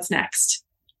 okay, what's next?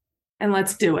 And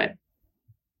let's do it.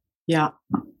 Yeah.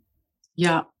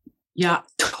 Yeah. Yeah,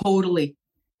 totally.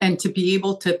 And to be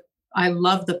able to, I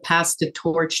love the pass the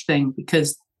torch thing,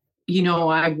 because, you know,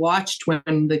 I watched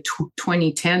when the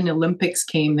 2010 Olympics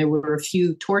came, there were a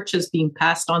few torches being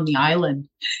passed on the island.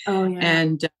 Oh, yeah.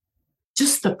 And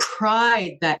just the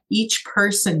pride that each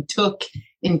person took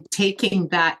in taking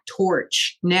that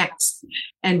torch next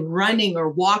and running or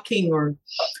walking or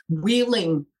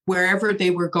wheeling wherever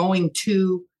they were going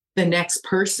to the next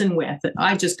person with.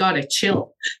 I just got a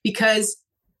chill because,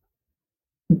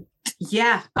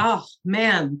 yeah, oh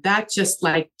man, that just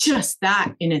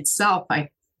that in itself,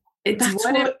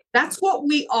 that's what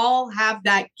we all have,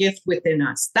 that gift within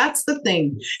us. That's the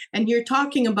thing. And you're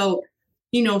talking about,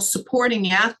 you know, supporting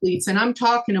athletes, and I'm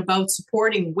talking about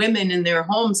supporting women in their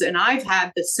homes. And I've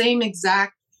had the same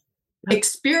exact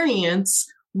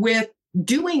experience with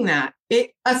doing that.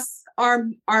 Our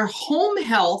home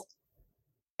health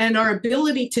and our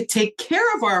ability to take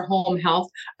care of our home health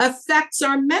affects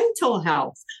our mental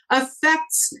health,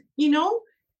 affects, you know,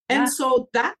 and so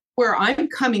that's where I'm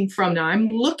coming from now. I'm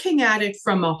looking at it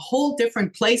from a whole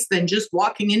different place than just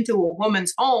walking into a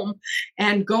woman's home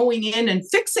and going in and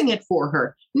fixing it for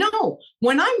her. No,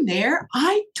 when I'm there,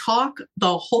 I talk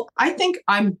I think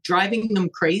I'm driving them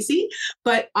crazy,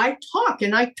 but I talk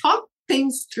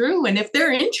things through. And if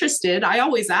they're interested, I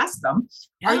always ask them,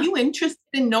 are you interested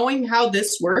in knowing how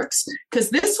this works? Because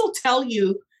this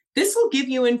will give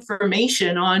you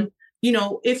information on, you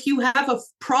know, if you have a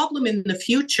problem in the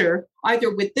future,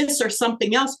 either with this or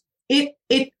something else, it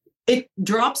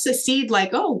drops a seed like,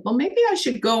 oh, well, maybe I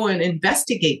should go and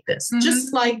investigate this. Mm-hmm.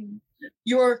 Just like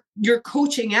you're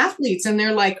coaching athletes and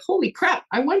they're like, holy crap,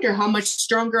 I wonder how much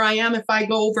stronger I am if I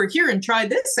go over here and try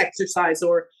this exercise,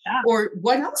 or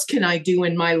what else can I do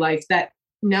in my life that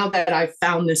now that I've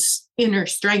found this inner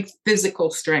strength, physical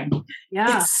strength.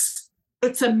 Yeah.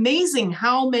 It's amazing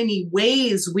how many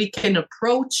ways we can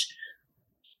approach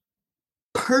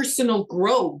personal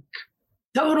growth.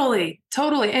 Totally.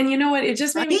 And you know what? It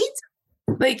just made me,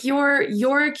 like, you're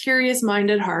a curious mind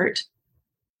at heart.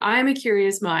 I'm a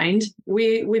curious mind.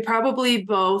 We probably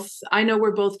both, I know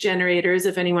we're both generators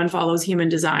if anyone follows human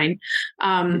design.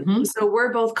 So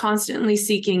we're both constantly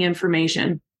seeking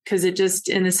information because it just,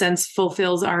 in a sense,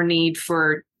 fulfills our need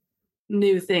for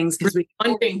new things because we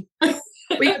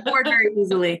get bored very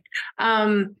easily.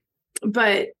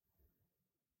 But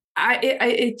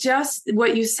it just,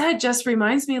 what you said just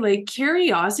reminds me, like,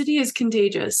 curiosity is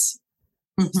contagious.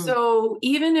 Mm-hmm. So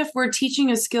even if we're teaching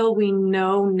a skill we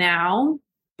know now,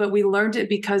 but we learned it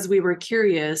because we were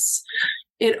curious,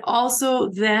 it also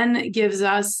then gives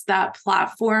us that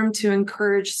platform to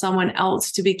encourage someone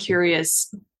else to be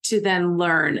curious, to then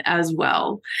learn as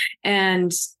well.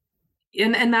 And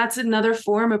that's another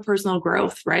form of personal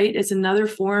growth, right? It's another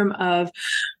form of,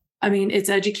 it's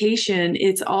education.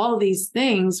 It's all these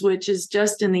things, which is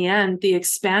just in the end, the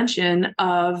expansion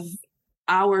of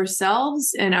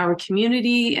ourselves and our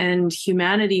community and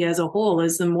humanity as a whole.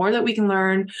 Is the more that we can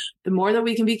learn, the more that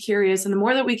we can be curious, and the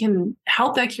more that we can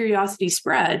help that curiosity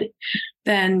spread,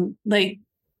 then, like,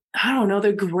 I don't know,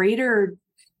 the greater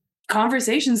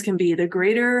conversations can be, the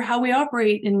greater how we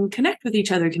operate and connect with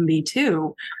each other can be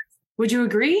too. Would you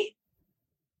agree?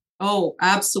 Oh,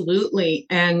 absolutely.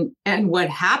 And what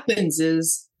happens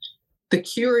is the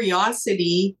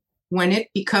curiosity, when it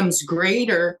becomes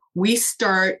greater, we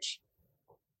start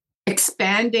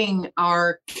expanding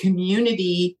our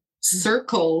community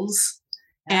circles,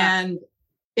 and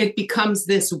it becomes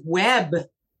this web.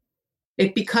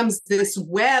 It becomes this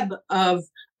web of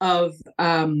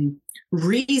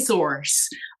resource,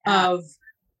 of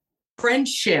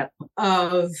friendship,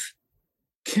 of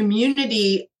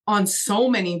community on so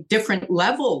many different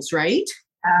levels, right?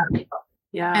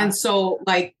 Yeah. And so,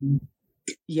 like,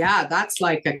 that's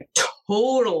like a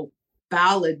total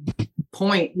valid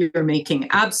point you're making.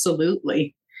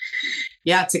 Absolutely.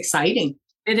 Yeah, it's exciting.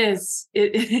 It is.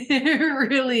 It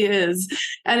really is.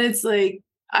 And it's like,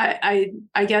 I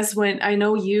guess when I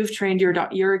know you've trained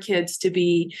your kids to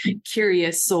be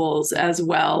curious souls as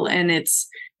well. And it's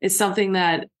it's something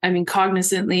that, I mean,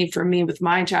 cognizantly for me with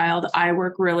my child, I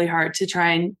work really hard to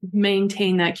try and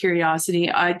maintain that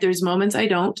curiosity. There's moments I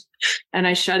don't, and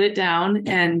I shut it down,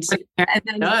 and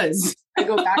then I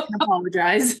go back and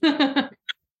apologize.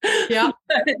 Yeah.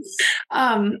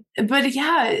 But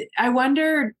yeah, I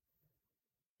wonder,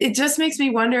 it just makes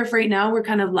me wonder if right now we're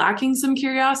kind of lacking some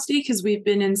curiosity because we've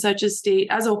been in such a state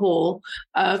as a whole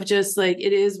of just like,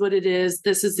 it is what it is.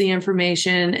 This is the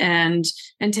information, and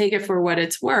take it for what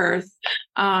it's worth.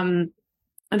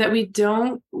 That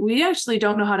we actually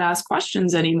don't know how to ask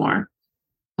questions anymore.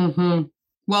 Mm-hmm.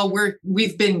 Well,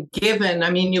 we've been given, I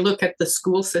mean, you look at the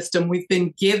school system, we've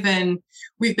been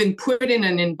put in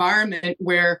an environment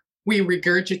where we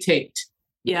regurgitate.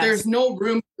 Yes. There's no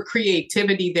room for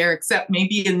creativity there, except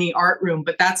maybe in the art room,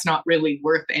 but that's not really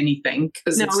worth anything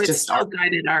because it's just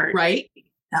guided art, right?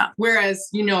 Yeah. Whereas,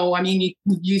 I mean,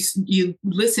 you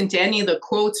listen to any of the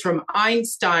quotes from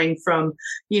Einstein, from,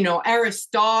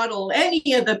 Aristotle,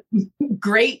 any of the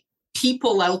great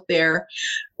people out there,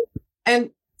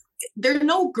 and they're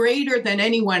no greater than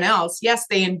anyone else. Yes,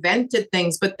 they invented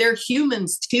things, but they're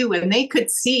humans too, and they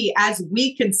could see, as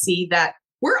we can see, that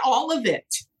we're all of it.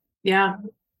 Yeah.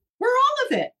 We're all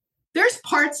of it. There's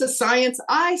parts of science.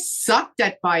 I sucked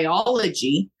at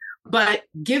biology, but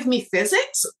give me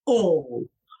physics. Oh,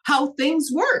 how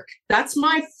things work. That's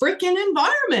my freaking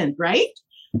environment, right?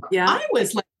 Yeah. I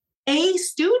was like a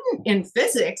student in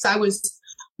physics. I was,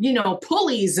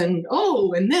 pulleys and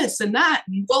this and that.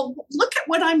 Well, look at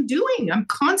what I'm doing. I'm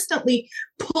constantly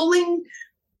pulling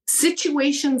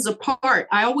situations apart.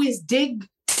 I always dig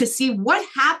to see what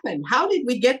happened. How did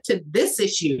we get to this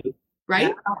issue? Right?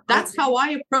 Yeah. That's how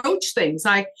I approach things.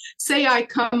 I say I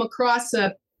come across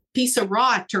a piece of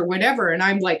rot or whatever, and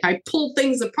I'm like, I pull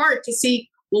things apart to see,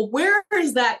 well, where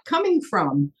is that coming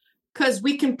from? Because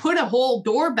we can put a whole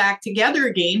door back together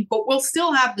again, but we'll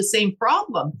still have the same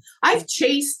problem. I've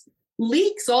chased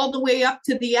leaks all the way up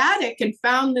to the attic and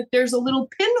found that there's a little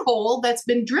pinhole that's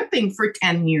been dripping for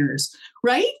 10 years,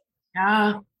 right?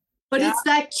 Yeah. But it's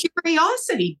that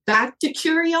curiosity, back to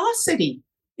curiosity.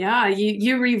 Yeah,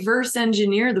 you reverse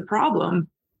engineer the problem.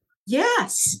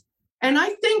 Yes. And I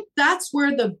think that's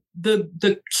where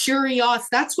the curiosity,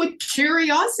 that's what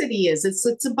curiosity is.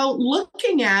 It's about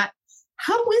looking at,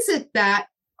 how is it that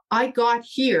I got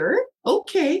here?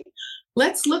 Okay,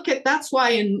 let's look at, that's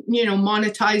why in,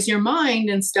 Monetize Your Mind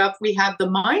and stuff, we have the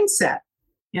mindset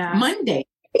Monday,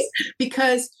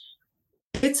 because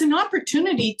it's an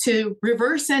opportunity to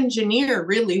reverse engineer,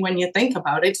 really, when you think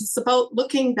about it. It's about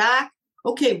looking back.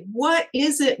 Okay, what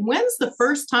is it? When's the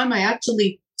first time I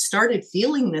actually started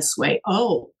feeling this way?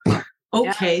 Oh,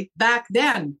 okay, back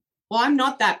then. Well, I'm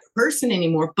not that person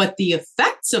anymore, but the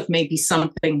effects of maybe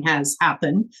something has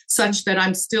happened such that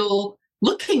I'm still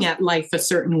looking at life a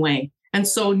certain way. And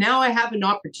so now I have an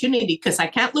opportunity, because I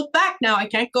can't look back now. I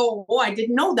can't go, oh, I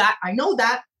didn't know that. I know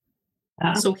that.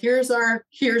 So here's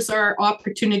our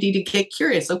opportunity to get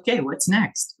curious. Okay, what's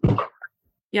next?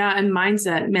 Yeah. And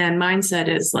mindset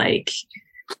is like,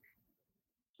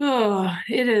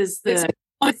 it is the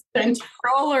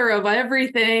controller of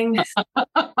everything.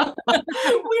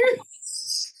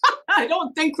 I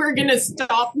don't think we're going to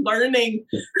stop learning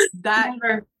that.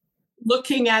 Never.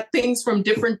 Looking at things from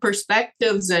different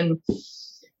perspectives and,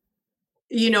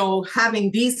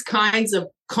 having these kinds of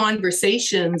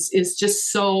conversations is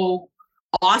just so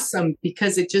awesome,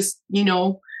 because it just,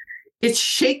 it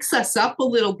shakes us up a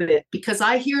little bit, because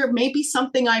I hear maybe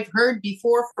something I've heard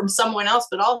before from someone else,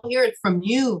 but I'll hear it from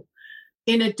you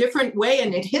in a different way,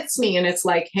 and it hits me, and it's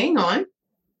like, hang on,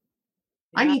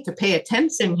 I need to pay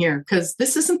attention here, because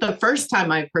this isn't the first time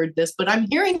I've heard this, but I'm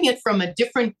hearing it from a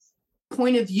different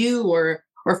point of view or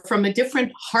from a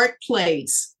different heart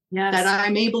place that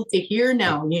I'm able to hear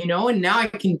now, and now I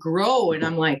can grow, and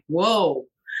I'm like, whoa,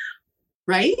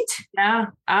 right? Yeah,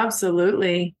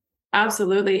 absolutely.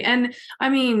 Absolutely. And I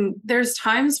mean, there's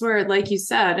times where, like you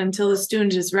said, until the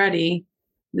student is ready,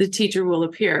 the teacher will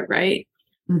appear, right?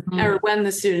 Mm-hmm. Or when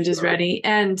the student is ready.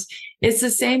 And it's the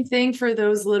same thing for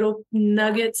those little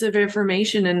nuggets of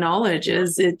information and knowledge.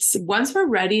 It's once we're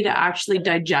ready to actually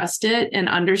digest it and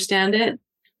understand it,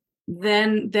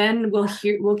 then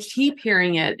we'll keep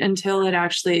hearing it until it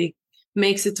actually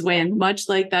makes its way in, much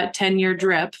like that 10-year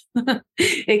drip.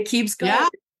 It keeps going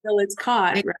until it's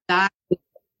caught. Exactly.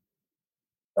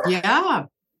 Yeah.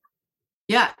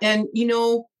 Yeah. And,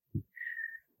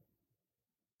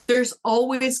 there's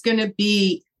always going to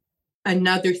be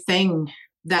another thing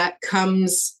that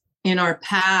comes in our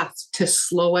path to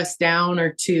slow us down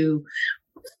or to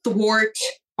thwart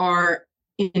our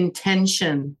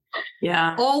intention.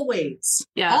 Yeah. Always.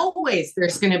 Yeah. Always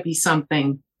there's going to be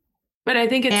something. But I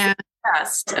think it's the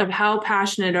test of how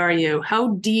passionate are you?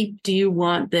 How deep do you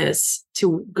want this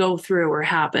to go through or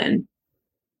happen?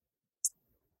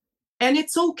 And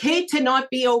it's okay to not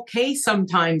be okay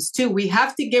sometimes too. We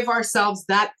have to give ourselves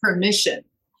that permission.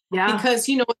 Yeah. Because,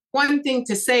 you know, one thing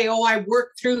to say, oh, I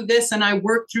worked through this and I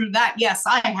worked through that. Yes,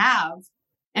 I have.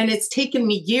 And it's taken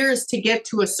me years to get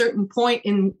to a certain point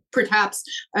in perhaps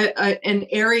an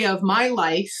area of my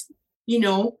life, you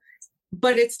know,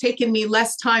 but it's taken me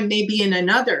less time maybe in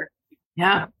another.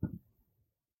 Yeah.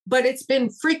 But it's been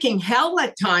freaking hell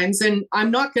at times. And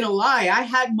I'm not going to lie. I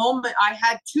had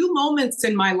 2 moments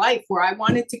in my life where I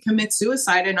wanted to commit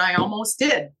suicide and I almost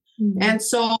did. Mm-hmm. And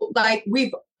so like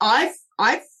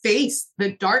I've faced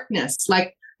the darkness.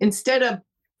 Like instead of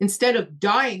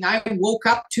dying, I woke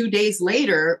up 2 days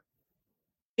later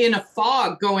in a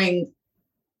fog going,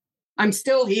 I'm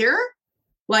still here.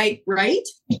 Like, right.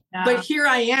 Yeah. But here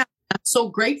I am. I'm so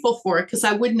grateful for it because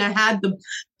I wouldn't have had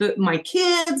my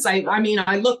kids. I mean,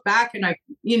 I look back and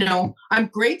I'm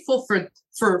grateful for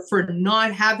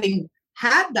not having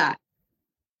had that.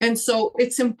 And so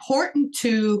it's important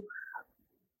to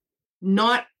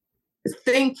not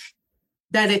think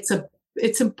that it's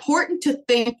important to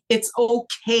think it's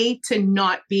okay to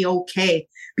not be okay.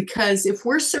 Because if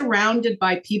we're surrounded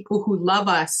by people who love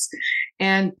us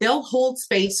and they'll hold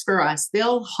space for us,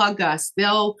 they'll hug us,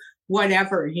 they'll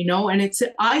whatever, and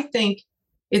I think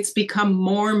it's become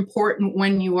more important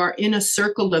when you are in a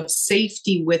circle of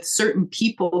safety with certain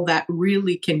people that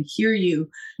really can hear you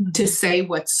to say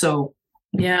what's so.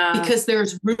 Yeah. Because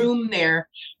there's room there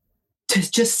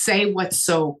to just say what's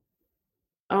so.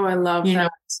 Oh, I love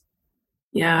that.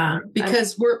 Yeah.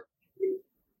 Because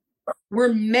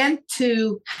we're meant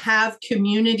to have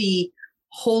community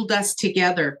hold us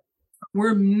together.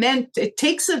 It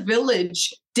takes a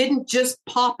village, didn't just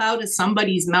pop out of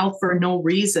somebody's mouth for no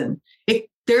reason.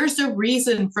 There's a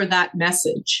reason for that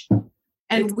message.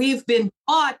 And we've been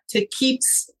taught to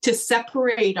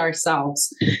separate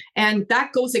ourselves. And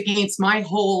that goes against my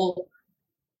whole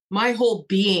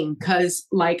being, because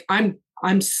like I'm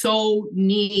so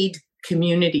need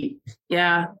community.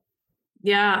 Yeah.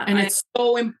 Yeah. And it's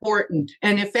so important.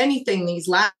 And if anything, these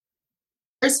last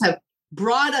years have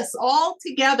brought us all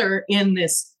together in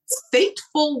this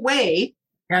fateful way.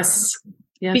 Yes.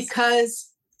 Yes. Because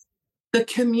the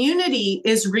community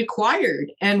is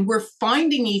required and we're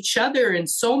finding each other in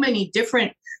so many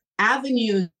different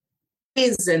avenues.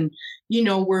 And,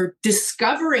 we're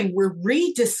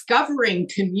rediscovering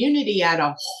community at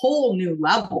a whole new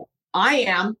level. I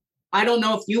am. I don't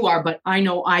know if you are, but I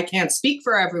know I can't speak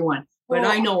for everyone, but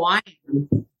I know I am.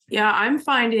 Yeah, I'm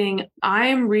finding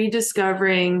I'm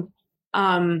rediscovering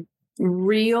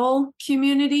real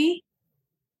community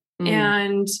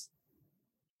and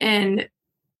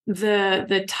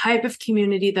the type of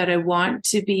community that I want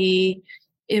to be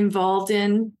involved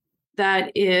in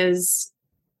that is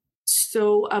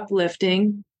so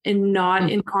uplifting and not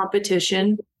in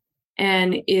competition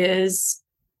and is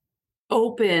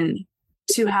open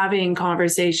to having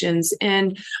conversations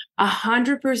and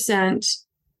 100%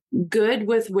 good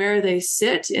with where they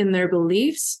sit in their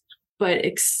beliefs, but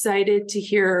excited to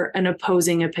hear an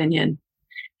opposing opinion.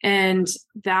 And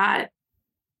that,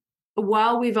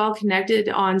 while we've all connected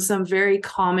on some very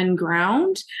common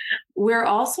ground, we're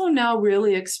also now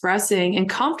really expressing and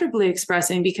comfortably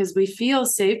expressing, because we feel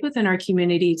safe within our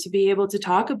community to be able to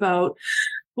talk about,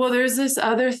 well, there's this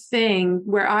other thing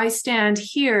where I stand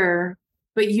here,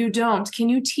 but you don't. Can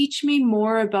you teach me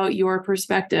more about your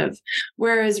perspective?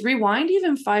 Whereas rewind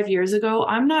even 5 years ago,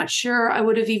 I'm not sure I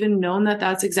would have even known that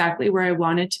that's exactly where I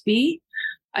wanted to be.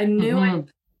 I knew I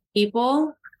had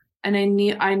people, and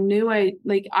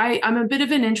I'm a bit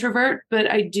of an introvert,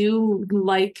 but I do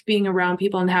like being around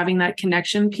people and having that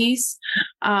connection piece.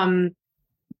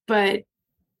 But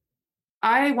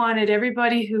I wanted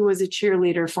everybody who was a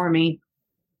cheerleader for me.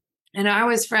 And I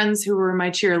was friends who were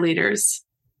my cheerleaders.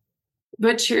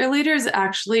 But cheerleaders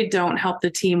actually don't help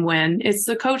the team win. It's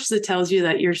the coach that tells you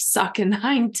that you're sucking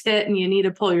hind tit and you need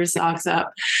to pull your socks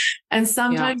up. And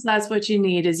sometimes that's what you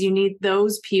need, is you need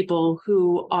those people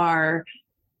who are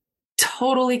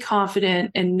totally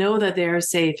confident and know that they're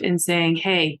safe in saying,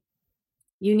 hey,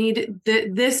 you need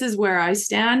this is where I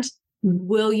stand.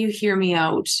 Will you hear me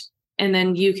out? And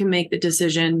then you can make the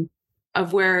decision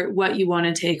of what you want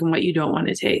to take and what you don't want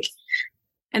to take.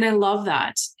 And I love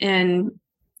that. And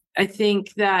I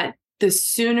think that the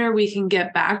sooner we can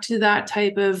get back to that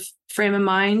type of frame of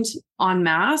mind en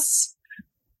masse,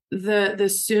 the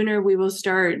sooner we will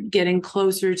start getting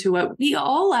closer to what we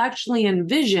all actually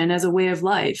envision as a way of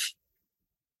life.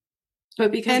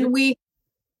 But because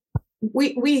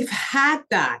we've had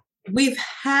that. we've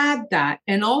had that.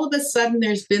 And all of a sudden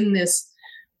there's been this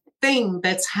thing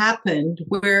that's happened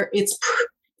where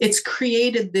it's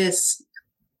created this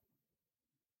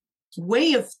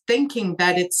way of thinking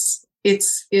that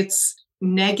it's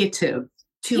negative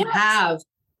to have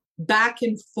back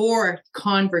and forth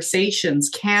conversations,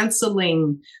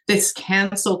 canceling this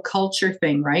cancel culture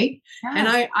thing, right? Yeah. And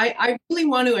I really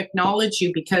want to acknowledge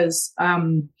you because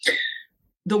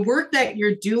the work that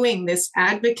you're doing, this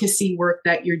advocacy work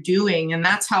that you're doing, and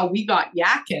that's how we got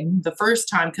yakking the first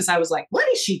time, because I was like, what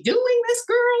is she doing, this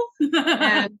girl?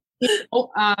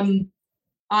 And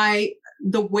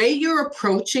the way you're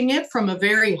approaching it from a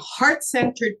very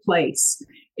heart-centered place,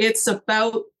 it's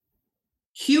about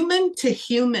human to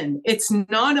human. It's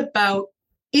not about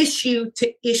issue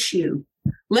to issue.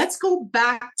 Let's go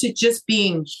back to just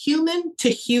being human to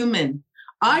human.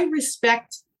 I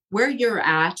respect where you're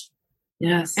at.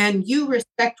 Yes. And you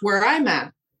respect where I'm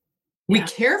at. We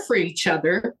care for each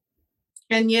other.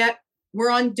 And yet we're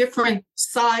on different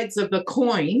sides of the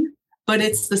coin, but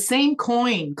it's the same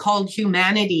coin called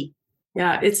humanity.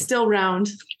 Yeah, it's still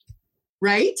round.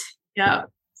 Right? Yeah.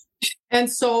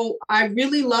 And so I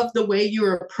really love the way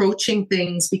you're approaching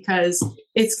things because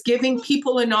it's giving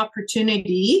people an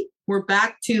opportunity. We're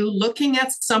back to looking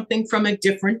at something from a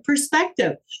different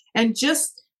perspective. And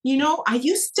just, I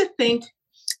used to think,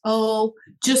 oh,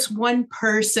 just one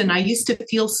person. I used to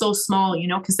feel so small,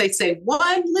 because they say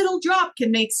one little drop can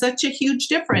make such a huge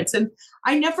difference. And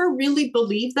I never really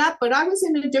believed that, but I was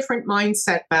in a different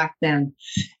mindset back then.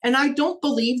 And I don't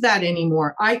believe that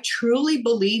anymore. I truly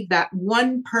believe that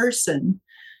one person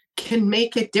can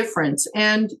make a difference.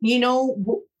 And,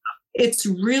 it's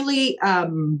really,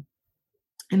 in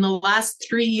the last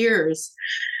 3 years,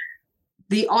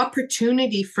 the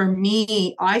opportunity for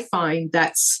me, I find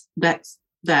that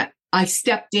I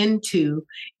stepped into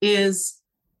is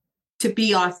to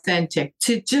be authentic,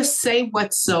 to just say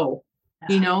what's so,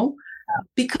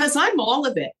 because I'm all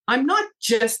of it. I'm not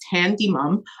just Handy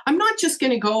Mom. I'm not just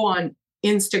going to go on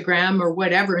Instagram or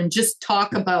whatever and just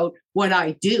talk about what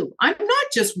I do. I'm not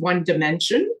just one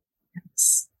dimension.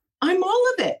 I'm all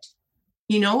of it,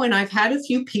 and I've had a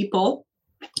few people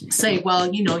say,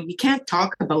 well, you can't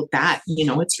talk about that.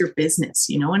 It's your business,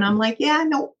 and I'm like, yeah,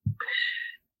 no.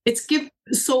 It's gift.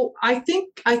 So I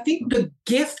think the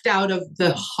gift out of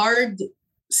the hard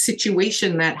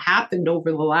situation that happened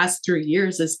over the last 3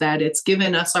 years is that it's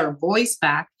given us our voice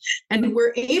back, and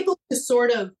we're able to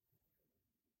sort of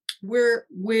we're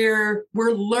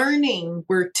learning.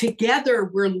 We're together.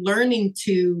 We're learning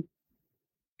to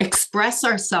express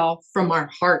ourselves from our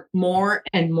heart more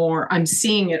and more. I'm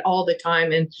seeing it all the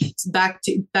time, and it's back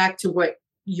to what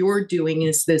you're doing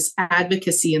is this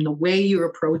advocacy and the way you're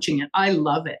approaching it. I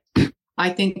love it. I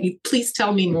think please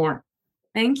tell me more.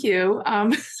 Thank you.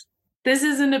 This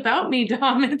isn't about me,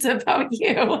 Dom. It's about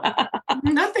you.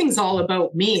 Nothing's all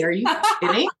about me. Are you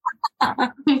kidding?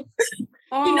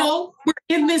 We're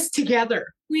in this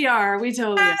together. We are. We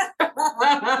totally are.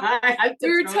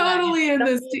 We're totally in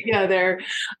this together.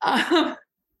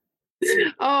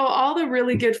 All the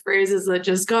really good phrases that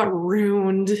just got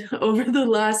ruined over the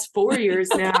last 4 years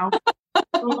now.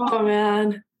 Oh,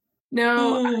 man.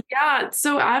 No, yeah.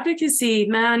 So advocacy,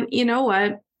 man, you know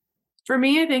what? For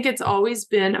me, I think it's always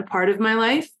been a part of my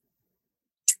life.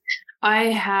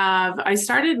 I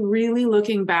started really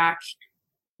looking back,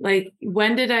 like,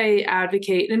 when did I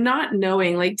advocate and not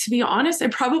knowing, like, to be honest, I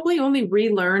probably only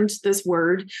relearned this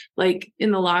word, like,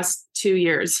 in the last 2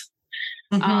 years.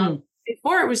 Mm-hmm.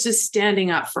 Before it was just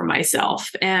standing up for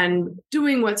myself and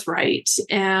doing what's right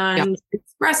and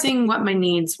expressing what my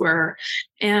needs were.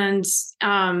 And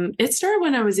it started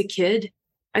when I was a kid.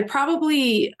 I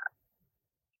probably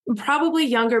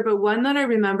younger, but one that I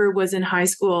remember was in high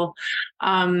school.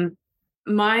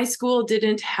 My school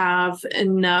didn't have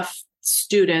enough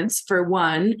students, for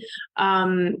one.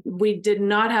 We did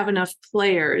not have enough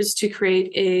players to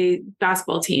create a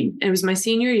basketball team. It was my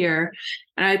senior year,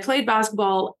 and I played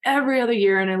basketball every other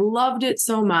year, and I loved it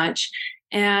so much.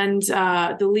 And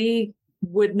the league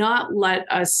would not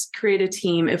let us create a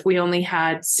team if we only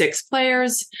had 6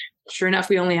 players. Sure enough,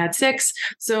 we only had 6.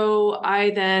 So I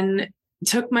then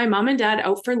took my mom and dad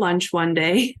out for lunch one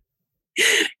day,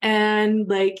 and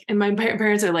my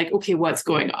parents are like, okay, what's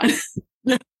going on?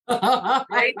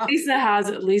 Right? Lisa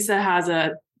has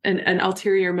an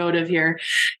ulterior motive here.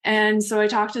 And so I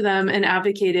talked to them and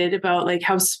advocated about like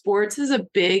how sports is a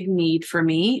big need for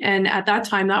me. And at that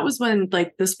time, that was when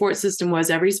like the sports system was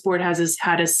every sport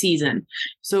had a season.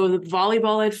 So the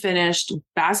volleyball had finished,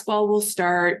 basketball will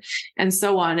start, and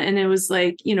so on. And it was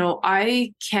like,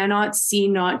 I cannot see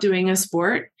not doing a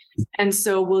sport. And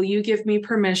so will you give me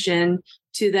permission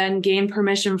to then gain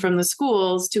permission from the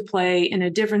schools to play in a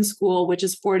different school, which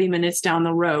is 40 minutes down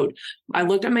the road. I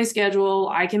looked at my schedule.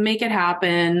 I can make it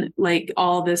happen. Like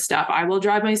all this stuff. I will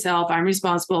drive myself. I'm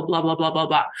responsible, blah, blah, blah, blah,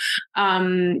 blah.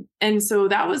 And so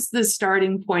that was the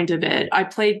starting point of it. I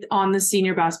played on the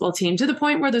senior basketball team to the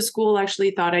point where the school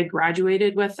actually thought I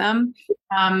graduated with them,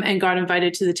 and got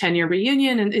invited to the 10-year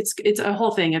reunion. And it's a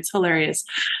whole thing. It's hilarious.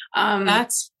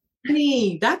 That's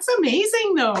funny. That's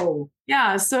amazing though.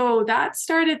 Yeah. So that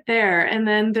started there. And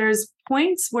then there's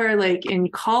points where like in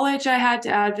college, I had to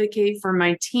advocate for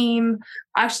my team.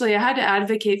 Actually, I had to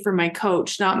advocate for my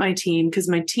coach, not my team, because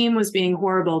my team was being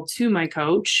horrible to my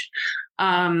coach.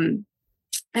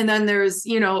 And then there's,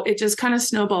 it just kind of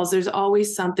snowballs. There's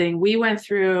always something. We went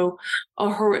through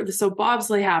so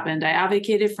bobsleigh happened. I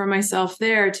advocated for myself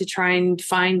there to try and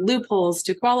find loopholes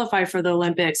to qualify for the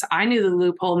Olympics. I knew the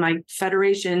loophole. My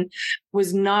federation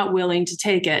was not willing to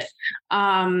take it.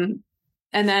 And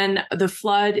then the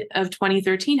flood of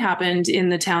 2013 happened in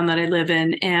the town that I live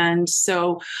in. And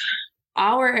so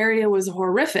our area was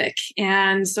horrific.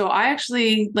 And so I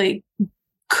actually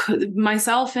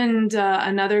myself and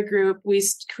another group, we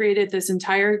created this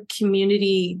entire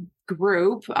community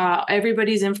group.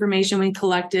 Everybody's information we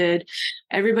collected,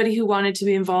 everybody who wanted to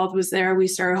be involved was there. We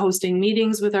started hosting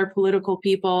meetings with our political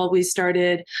people. We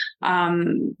started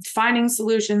finding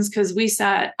solutions because we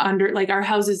sat under, our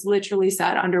houses literally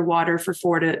sat underwater for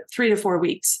 3 to 4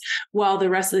 weeks while the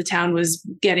rest of the town was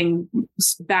getting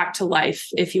back to life,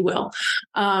 if you will.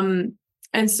 And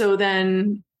so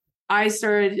then I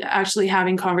started actually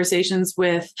having conversations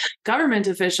with government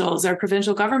officials, our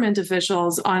provincial government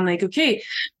officials on okay,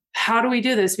 how do we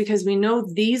do this? Because we know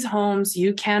these homes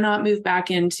you cannot move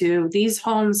back into. These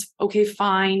homes, okay,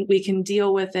 fine, we can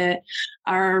deal with it.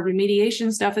 Our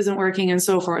remediation stuff isn't working and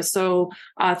so forth. So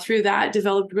through that,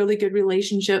 developed really good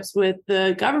relationships with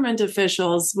the government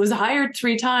officials, was hired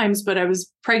 3 times, but I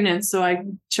was pregnant. So I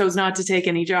chose not to take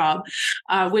any job,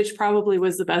 which probably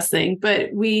was the best thing.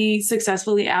 But we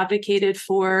successfully advocated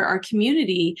for our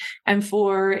community and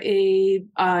for a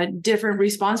different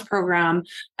response program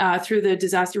through the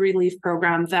disaster relief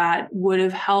program that would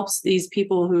have helped these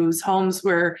people whose homes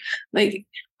were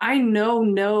I know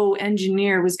no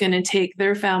engineer was going to take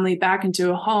their family back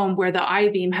into a home where the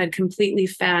I-beam had completely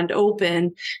fanned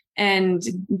open and,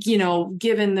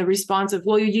 given the response of,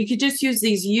 well, you could just use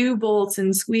these U-bolts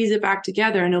and squeeze it back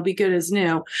together and it'll be good as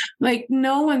new.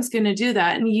 No one's going to do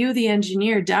that. And you, the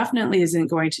engineer, definitely isn't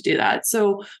going to do that.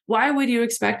 So why would you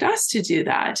expect us to do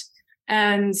that?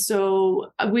 And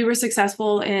so we were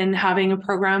successful in having a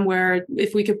program where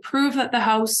if we could prove that the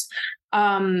house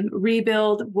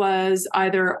rebuild was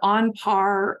either on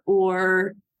par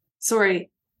or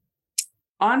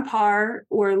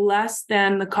less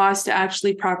than the cost to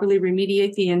actually properly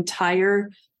remediate the entire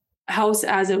house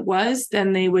as it was,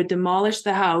 then they would demolish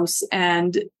the house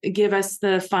and give us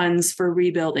the funds for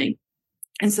rebuilding.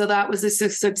 And so that was a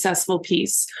successful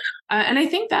piece. And I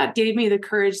think that gave me the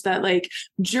courage that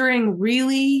during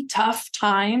really tough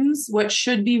times, what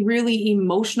should be really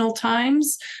emotional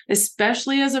times,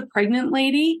 especially as a pregnant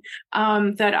lady,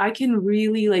 that I can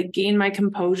really gain my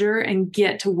composure and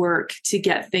get to work to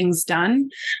get things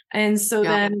done. And so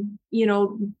then,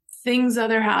 things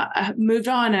moved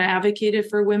on. I advocated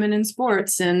for women in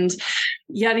sports and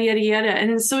yada, yada, yada.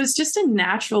 And so it's just a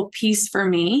natural piece for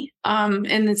me.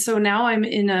 And so now I'm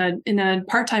in a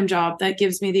part-time job that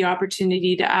gives me the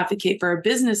opportunity to advocate for our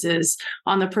businesses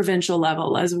on the provincial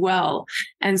level as well.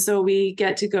 And so we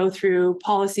get to go through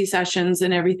policy sessions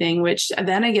and everything, which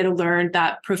then I get to learn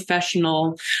that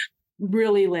professional,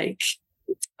 really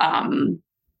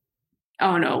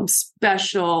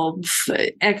special,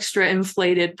 extra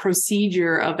inflated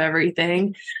procedure of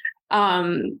everything.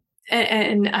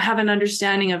 And have an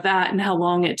understanding of that and how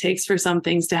long it takes for some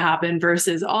things to happen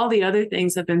versus all the other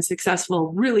things have been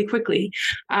successful really quickly.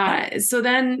 So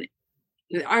then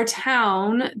our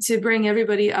town, to bring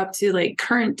everybody up to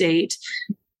current date,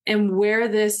 and where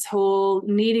this whole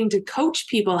needing to coach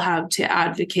people how to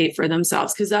advocate for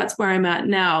themselves, because that's where I'm at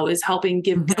now, is helping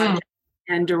give guidance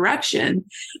and direction.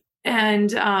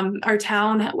 And our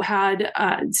town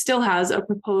still has a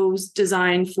proposed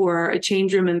design for a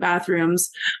change room and bathrooms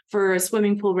for a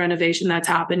swimming pool renovation that's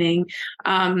happening.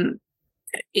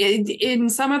 In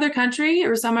some other country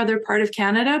or some other part of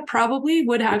Canada, probably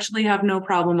would actually have no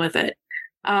problem with it.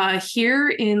 Here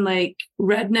in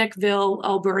Redneckville,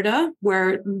 Alberta,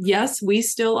 where yes, we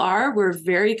still are, we're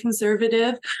very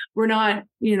conservative. We're not,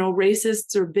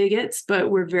 racists or bigots, but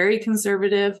we're very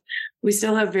conservative. We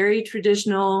still have very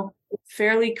traditional,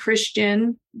 fairly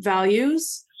Christian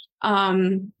values.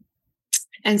 And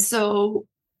so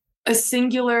a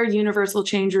singular universal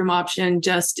change room option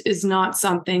just is not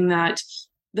something that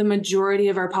the majority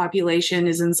of our population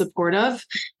is in support of.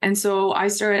 And so I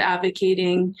started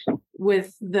advocating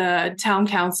with the town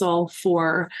council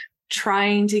for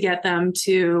trying to get them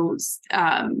to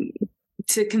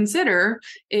consider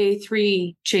a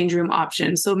 3 change room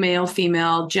option. So male,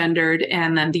 female, gendered,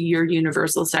 and then your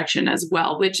universal section as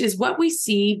well, which is what we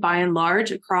see by and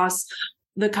large across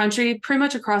the country, pretty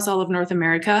much across all of North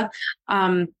America.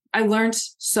 I learned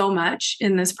so much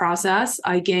in this process.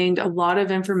 I gained a lot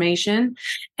of information.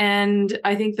 And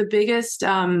I think the biggest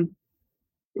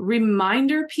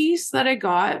reminder piece that I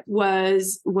got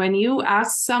was when you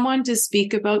ask someone to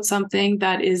speak about something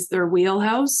that is their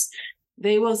wheelhouse,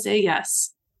 they will say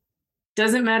yes.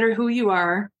 Doesn't matter who you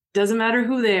are, doesn't matter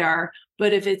who they are,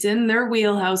 but if it's in their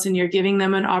wheelhouse and you're giving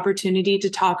them an opportunity to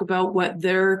talk about what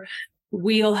their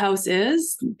wheelhouse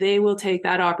is, they will take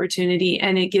that opportunity.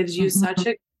 And it gives you such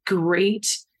a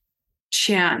great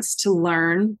chance to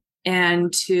learn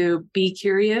and to be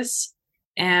curious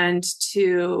and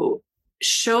to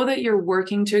show that you're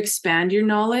working to expand your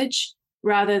knowledge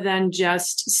rather than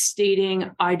just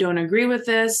stating, I don't agree with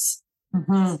this,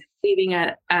 leaving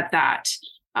it at that.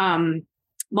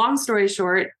 Long story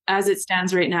short, as it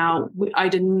stands right now, I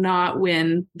did not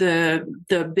win the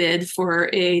bid for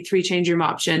a 3 change room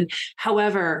option.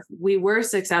 However, we were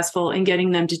successful in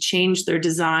getting them to change their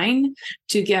design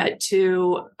to get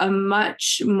to a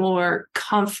much more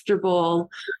comfortable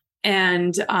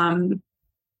and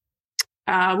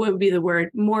what would be the word?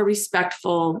 More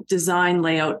respectful design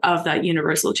layout of that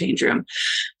universal change room.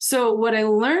 So what I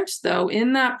learned though,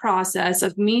 in that process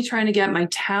of me trying to get my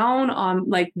town on,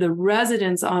 like the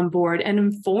residents on board and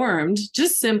informed,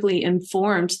 just simply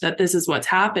informed that this is what's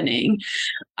happening,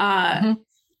 that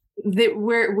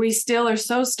we still are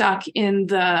so stuck in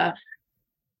the,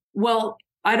 well,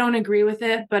 I don't agree with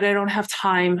it, but I don't have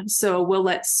time, so we'll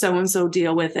let so-and-so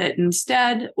deal with it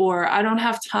instead. Or I don't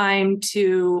have time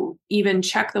to even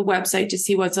check the website to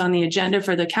see what's on the agenda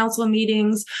for the council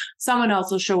meetings. Someone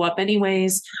else will show up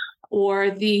anyways.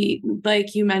 Or the,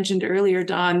 like you mentioned earlier,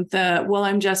 Dawn, well,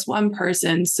 I'm just one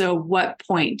person, so what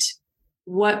point?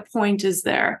 What point is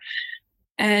there?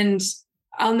 And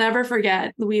I'll never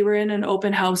forget, we were in an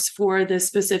open house for this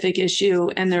specific issue,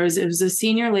 and it was a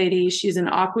senior lady. She's an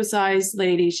aqua-sized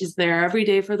lady. She's there every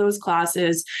day for those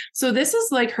classes. So this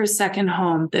is like her second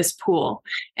home, this pool.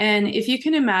 And if you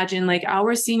can imagine, like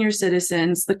our senior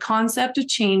citizens, the concept of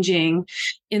changing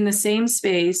in the same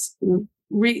space,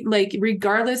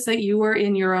 regardless that you are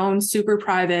in your own super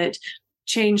private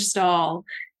change stall,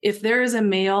 if there is a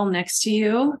male next to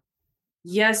you,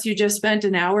 yes, you just spent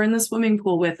an hour in the swimming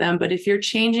pool with them, but if you're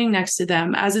changing next to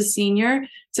them as a senior,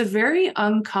 it's a very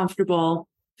uncomfortable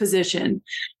position.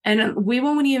 And we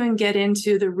won't even get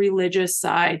into the religious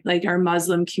side, like our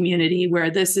Muslim community,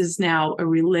 where this is now a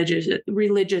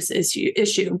religious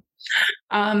issue.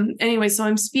 Anyway, so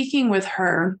I'm speaking with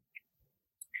her,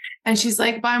 and she's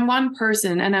like, but I'm one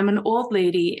person and I'm an old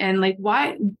lady. And like,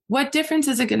 what difference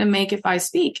is it going to make if I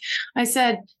speak? I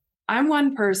said, I'm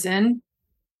one person,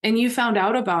 and you found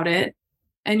out about it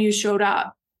and you showed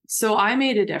up. So I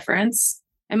made a difference,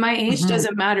 and my age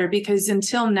doesn't matter, because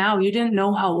until now you didn't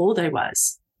know how old I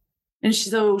was. And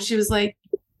so she was like,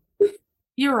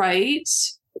 you're right,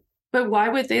 but why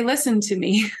would they listen to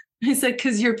me? I said,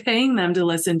 because you're paying them to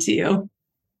listen to you.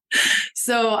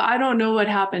 So I don't know what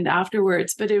happened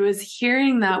afterwards, but it was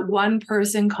hearing that one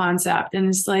person concept. And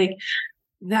it's like,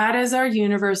 that is our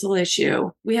universal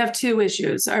issue. We have 2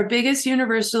 issues. Our biggest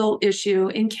universal issue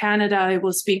in Canada, I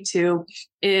will speak to,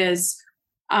 is,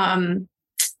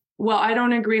 well, I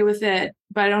don't agree with it,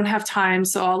 but I don't have time,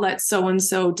 so I'll let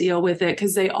so-and-so deal with it,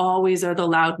 because they always are the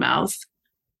loudmouth,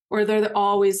 or they're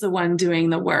always the one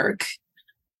doing the work.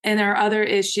 And our other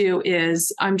issue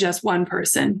is, I'm just one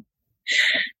person.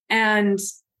 And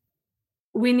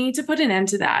we need to put an end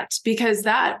to that, because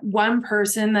that one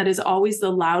person that is always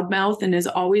the loudmouth and is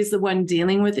always the one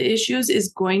dealing with the issues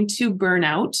is going to burn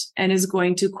out and is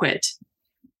going to quit.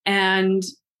 And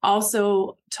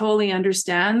also totally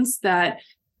understands that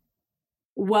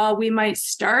while we might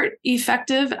start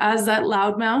effective as that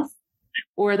loudmouth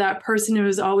or that person who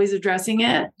is always addressing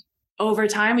it, over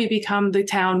time we become the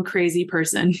town crazy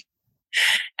person.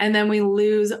 And then we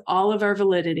lose all of our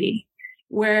validity.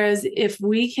 Whereas if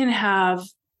we can have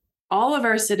all of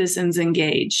our citizens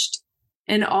engaged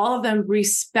and all of them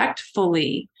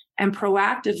respectfully and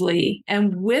proactively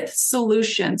and with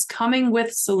solutions, coming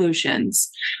with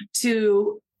solutions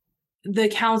to the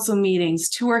council meetings,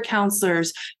 to our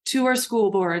counselors, to our school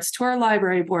boards, to our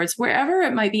library boards, wherever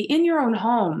it might be, in your own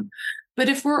home, But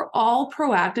if we're all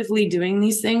proactively doing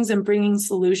these things and bringing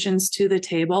solutions to the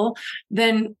table,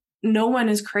 then no one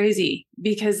is crazy,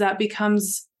 because that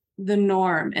becomes the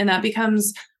norm. And that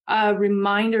becomes a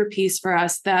reminder piece for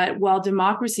us that while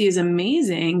democracy is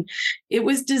amazing, it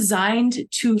was designed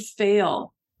to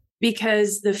fail,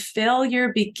 because the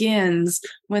failure begins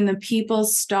when the people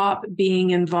stop being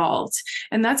involved.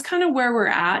 And that's kind of where we're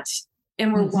at.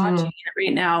 And we're watching it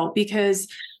right now, because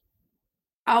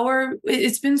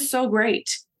it's been so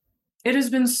great. It has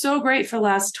been so great for the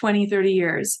last 20, 30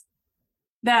 years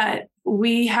that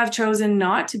we have chosen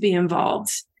not to be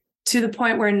involved, to the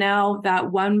point where now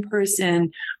that one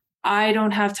person, I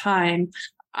don't have time,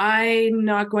 I'm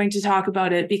not going to talk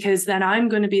about it because then I'm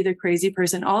going to be the crazy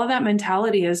person. All of that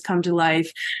mentality has come to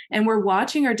life, and we're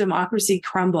watching our democracy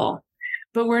crumble,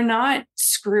 but we're not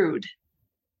screwed.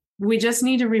 We just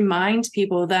need to remind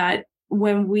people that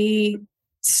when we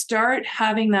start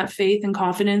having that faith and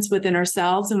confidence within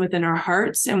ourselves and within our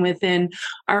hearts and within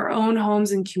our own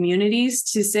homes and communities,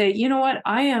 to say, you know what,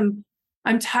 I'm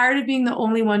tired of being the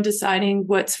only one deciding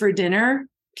what's for dinner.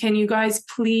 Can you guys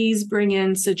please bring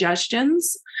in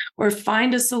suggestions or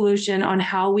find a solution on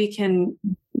how we can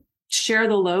share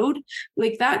the load?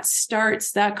 Like, that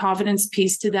starts that confidence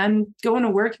piece to then go into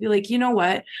work and be like, you know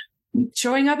what?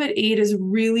 Showing up at 8 is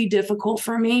really difficult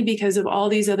for me because of all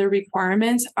these other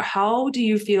requirements. How do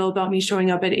you feel about me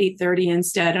showing up at 8:30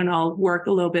 instead? And I'll work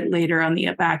a little bit later on the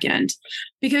back end,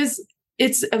 because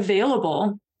it's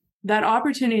available. That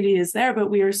opportunity is there, but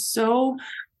we are so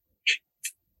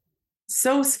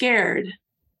scared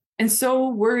and so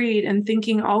worried and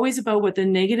thinking always about what the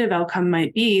negative outcome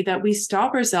might be, that we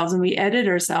stop ourselves and we edit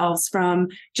ourselves from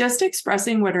just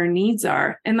expressing what our needs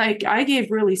are. And like, I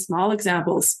gave really small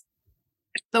examples.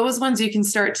 Those ones you can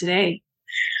start today.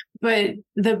 But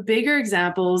the bigger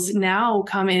examples now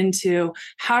come into,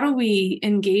 how do we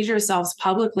engage ourselves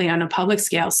publicly on a public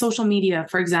scale? Social media,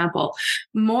 for example.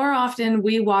 More often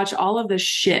we watch all of the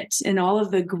shit and all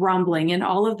of the grumbling and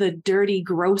all of the dirty,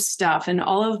 gross stuff and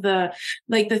all of the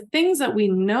things that we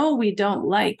know we don't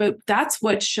like, but that's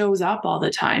what shows up all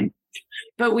the time.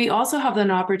 But we also have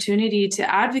an opportunity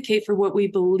to advocate for what we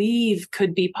believe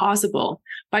could be possible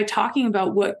by talking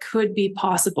about what could be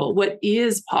possible, what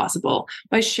is possible,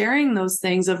 by sharing those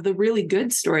things of the really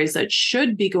good stories that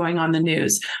should be going on the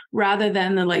news, rather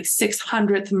than the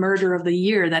 600th murder of the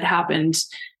year that happened,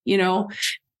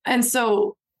 And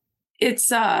so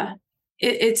it's a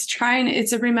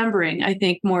remembering, I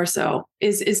think, more so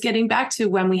is getting back to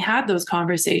when we had those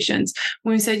conversations,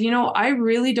 when we said, I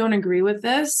really don't agree with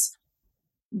this,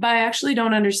 but I actually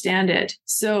don't understand it.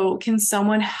 So can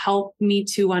someone help me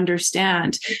to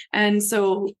understand? And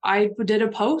so I did a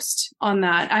post on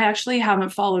that. I actually haven't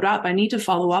followed up. I need to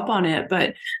follow up on it,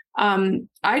 but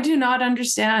I do not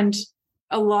understand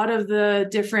a lot of the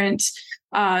different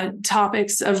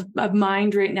topics of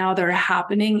mind right now that are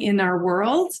happening in our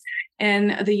world.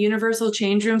 And the universal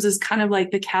change rooms is kind of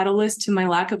like the catalyst to my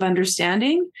lack of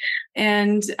understanding.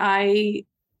 And I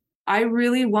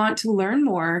really want to learn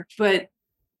more, but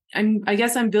I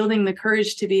guess I'm building the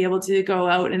courage to be able to go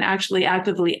out and actually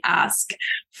actively ask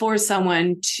for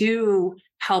someone to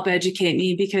help educate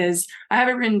me, because I have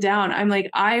it written down. I'm like,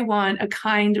 I want a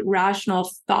kind,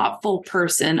 rational, thoughtful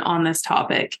person on this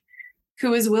topic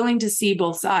who is willing to see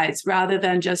both sides rather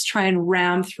than just try and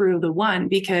ram through the one,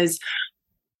 because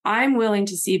I'm willing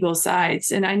to see both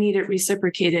sides and I need it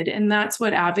reciprocated. And that's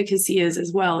what advocacy is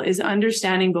as well, is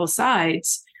understanding both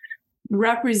sides,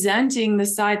 representing the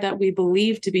side that we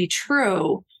believe to be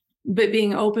true, but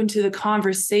being open to the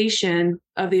conversation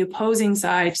of the opposing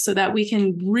side so that we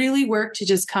can really work to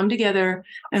just come together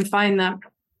and find that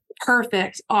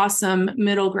perfect, awesome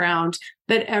middle ground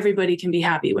that everybody can be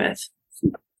happy with.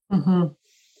 Mm-hmm.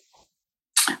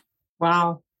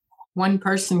 Wow. One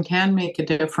person can make a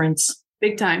difference.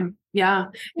 Big time. Yeah.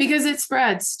 Because it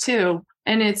spreads too.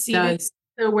 And it's even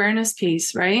the awareness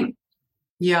piece, right?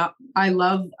 Yeah, I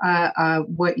love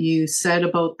what you said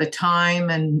about the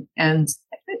time, and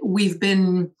we've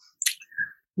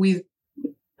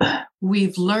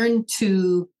learned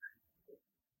to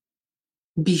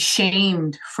be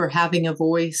shamed for having a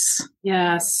voice.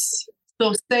 Yes.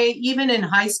 So say even in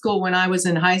high school, when I was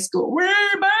in high school, way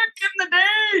back in the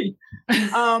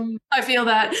day, I feel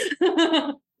that.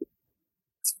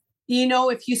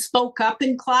 If you spoke up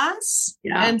in class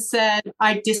and said,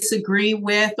 I disagree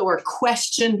with or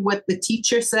questioned what the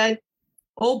teacher said,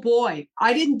 oh boy,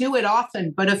 I didn't do it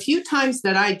often, but a few times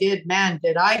that I did, man,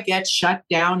 did I get shut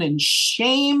down and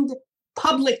shamed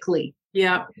publicly.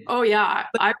 Yeah. Oh yeah.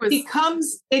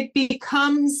 It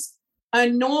becomes a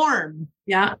norm.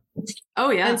 Yeah.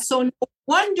 Oh yeah. And so no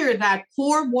wonder that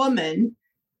poor woman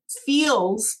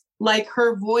feels like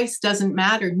her voice doesn't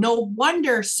matter. No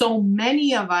wonder so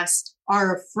many of us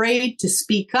are afraid to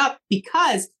speak up,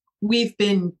 because we've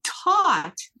been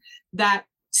taught that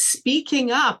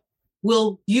speaking up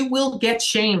you will get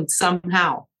shamed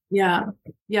somehow. Yeah.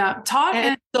 Taught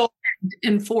and so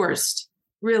enforced.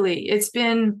 Really, it's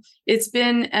been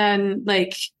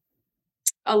like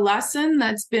a lesson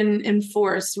that's been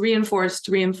reinforced,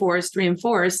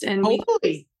 and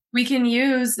totally. we can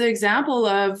use the example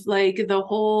of like the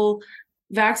whole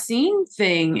vaccine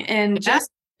thing, and just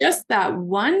that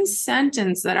one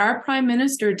sentence that our prime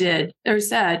minister did or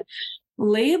said,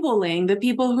 labeling the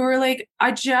people who are like,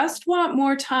 I just want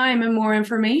more time and more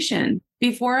information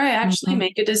before I actually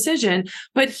make a decision.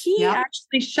 But he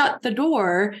actually shut the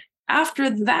door after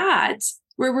that,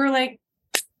 where we're like,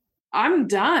 I'm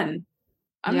done.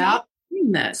 I'm not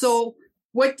doing this. So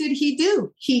what did he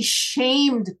do? He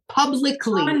shamed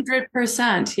publicly.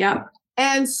 100%. Yep.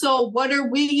 And so what are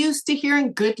we used to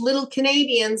hearing? Good little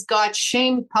Canadians got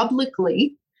shamed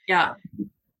publicly. Yeah.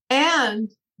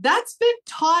 And that's been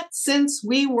taught since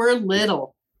we were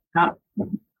little. Yeah.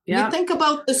 You think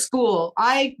about the school.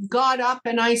 I got up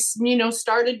and I,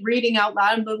 started reading out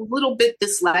loud. I'm a little bit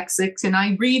dyslexic and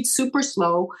I read super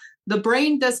slow. The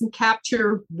brain doesn't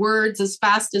capture words as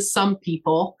fast as some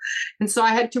people. And so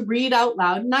I had to read out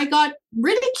loud, and I got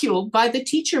ridiculed by the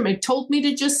teacher and told me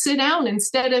to just sit down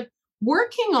instead of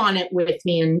working on it with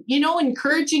me and,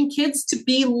 encouraging kids to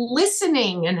be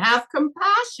listening and have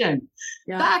compassion.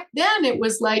 Yeah. Back then it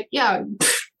was like,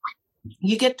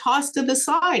 you get tossed to the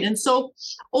side. And so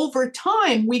over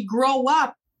time, we grow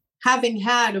up having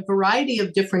had a variety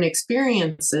of different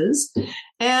experiences.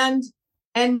 And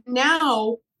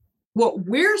now what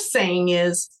we're saying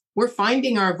is we're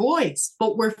finding our voice,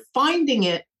 but we're finding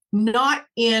it not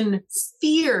in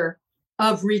fear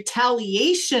of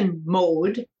retaliation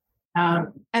mode.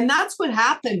 And that's what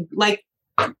happened,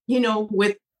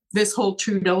 with this whole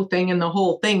Trudeau thing, and the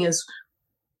whole thing is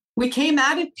we came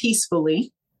at it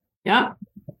peacefully. Yeah.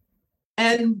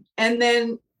 And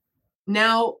then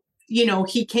now,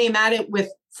 he came at it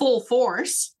with full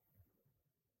force,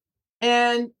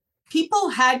 and people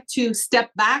had to step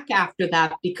back after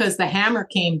that because the hammer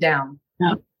came down.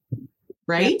 Yeah.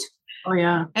 Right? Oh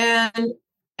yeah.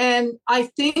 And I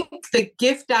think the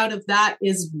gift out of that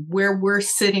is where we're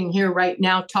sitting here right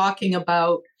now talking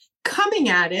about coming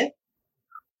at it,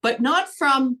 but not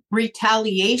from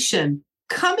retaliation,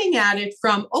 coming at it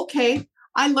from, okay,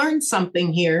 I learned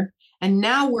something here. And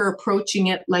now we're approaching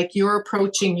it like you're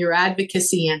approaching your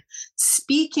advocacy and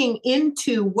speaking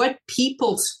into what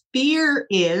people's fear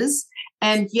is,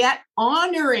 and yet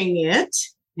honoring it.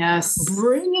 Yes.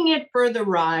 Bringing it for the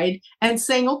ride and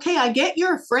saying, okay, I get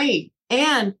you're afraid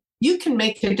and you can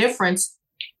make a difference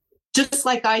just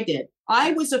like I did.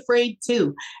 I was afraid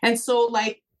too. And so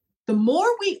the more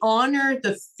we honor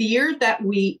the fear that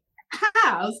we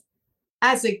have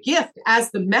as a gift,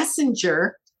 as the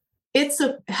messenger, it's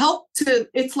a help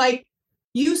it's like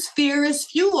use fear as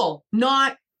fuel,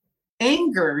 not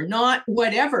anger, not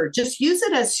whatever. Just use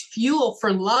it as fuel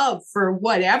for love, for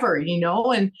whatever,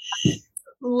 and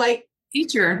like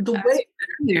teacher. The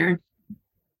way,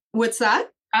 what's that?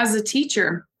 As a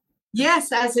teacher.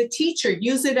 Yes, as a teacher.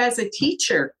 Use it as a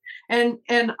teacher. And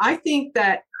I think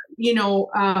that,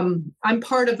 I'm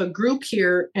part of a group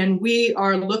here, and we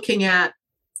are looking at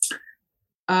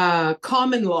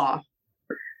common law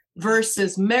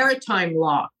versus maritime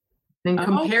law and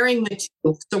comparing the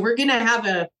two. So we're going to have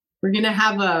a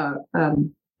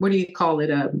what do you call it?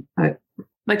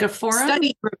 Like a forum?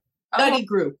 Study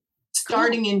group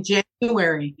starting in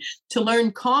January to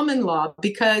learn common law,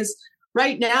 because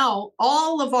right now,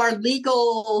 all of our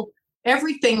legal,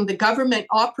 everything, the government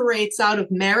operates out of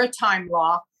maritime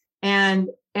law, and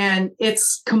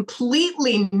it's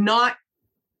completely not,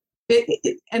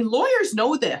 and lawyers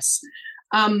know this.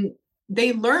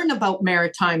 They learn about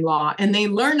maritime law and they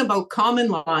learn about common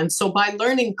law. And so by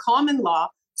learning common law,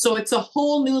 so it's a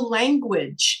whole new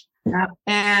language. Yeah.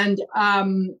 And,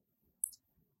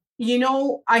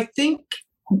 I think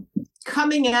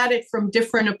coming at it from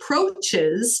different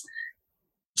approaches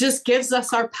just gives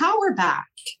us our power back.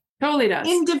 Totally does.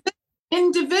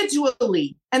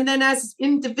 Individually. And then as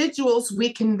individuals,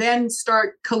 we can then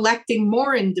start collecting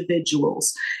more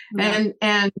individuals. Yeah.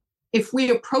 And if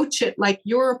we approach it like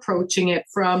you're approaching it,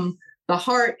 from the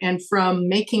heart and from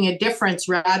making a difference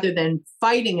rather than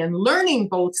fighting and learning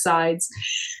both sides,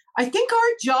 I think our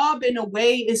job in a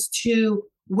way is to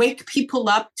wake people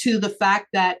up to the fact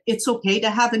that it's okay to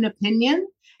have an opinion.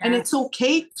 Yeah. And it's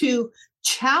okay to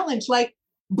challenge. Like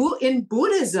in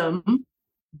Buddhism,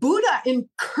 Buddha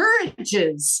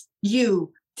encourages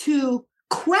you to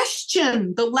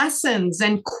question the lessons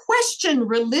and question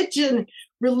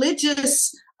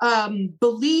religious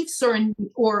beliefs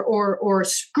or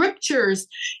scriptures.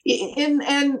 In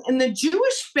the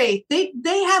Jewish faith,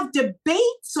 they have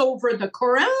debates over the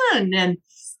Quran, and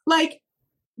like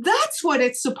that's what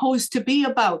it's supposed to be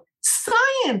about.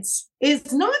 Science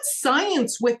is not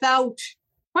science without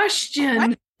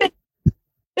question.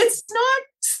 It's not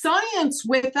science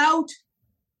without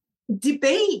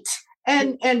debate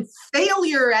and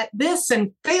failure at this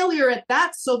and failure at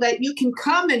that, so that you can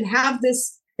come and have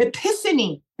this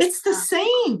epiphany. It's the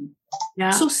same.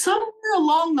 Yeah. So somewhere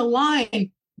along the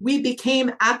line, we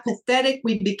became apathetic.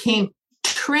 We became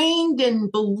trained in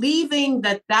believing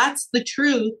that that's the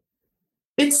truth.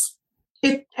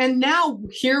 And now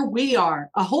here we are,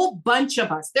 a whole bunch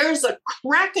of us. There's a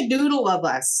crackadoodle of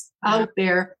us out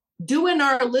there doing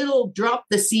our little drop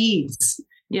the seeds.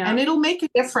 Yeah. And it'll make a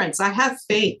difference. I have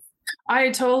faith. I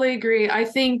totally agree. I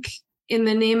think in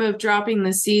the name of dropping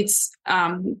the seeds,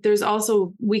 there's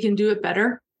also, we can do it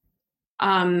better.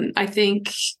 I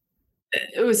think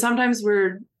it was sometimes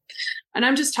and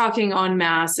I'm just talking en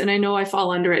masse, and I know I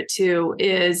fall under it too,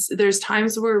 is there's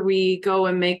times where we go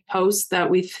and make posts that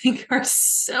we think are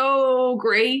so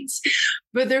great,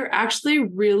 but they're actually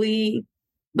really,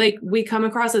 like, we come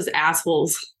across as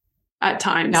assholes at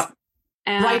times. Yep.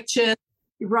 And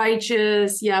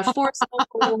righteous. Yeah.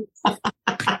 Forceful.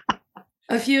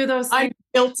 A few of those things. I'm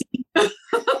guilty. I'm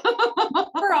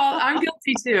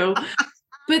guilty too.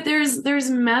 But there's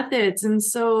methods. And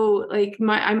so like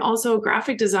I'm also a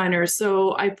graphic designer.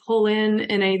 So I pull in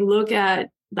and I look at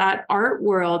that art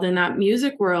world and that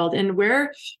music world, and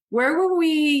where were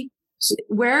we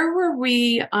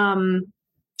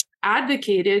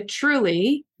advocated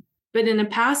truly, but in a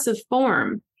passive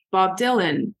form. Bob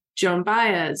Dylan, Joan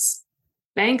Baez,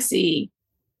 Banksy.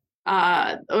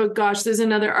 Oh gosh, there's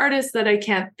another artist that I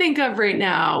can't think of right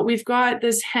now. We've got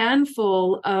this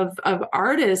handful of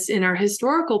artists in our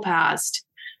historical past,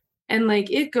 and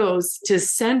like it goes to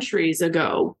centuries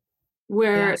ago,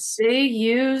 where they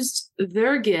used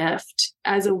their gift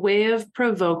as a way of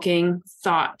provoking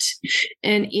thought.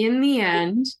 And in the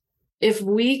end, if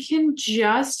we can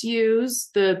just use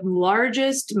the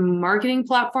largest marketing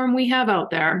platform we have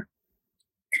out there,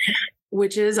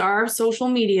 which is our social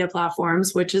media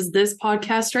platforms, which is this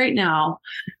podcast right now,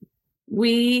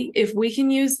 if we can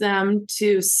use them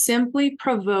to simply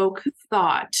provoke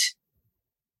thought,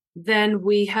 then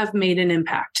we have made an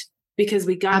impact, because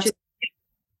we got you.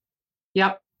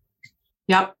 Yep.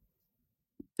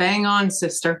 Bang on,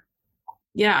 sister.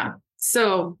 Yeah.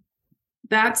 So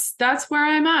that's where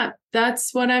I'm at.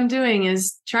 That's what I'm doing,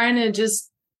 is trying to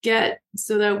just get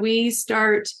so that we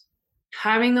start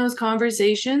having those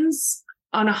conversations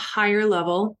on a higher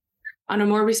level, on a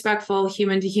more respectful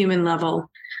human to human level,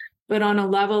 but on a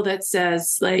level that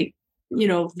says, like, you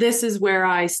know, this is where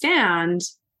I stand,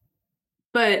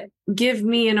 but give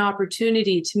me an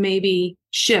opportunity to maybe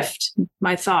shift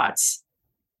my thoughts.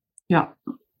 Yeah.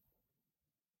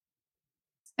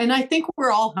 And I think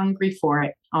we're all hungry for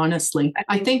it, honestly.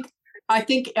 I think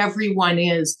everyone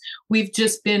is. We've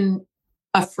just been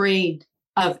afraid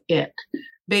of it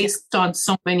based on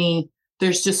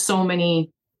there's just so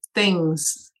many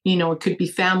things, you know. It could be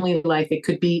family life, it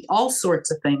could be all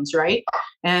sorts of things, right?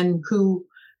 And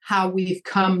how we've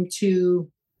come to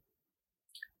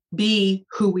be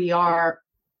who we are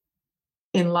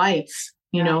in life,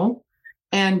 you know.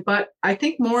 But I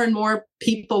think more and more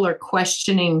people are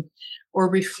questioning or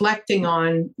reflecting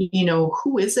on, you know,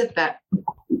 who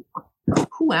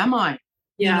am I?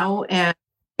 You know, and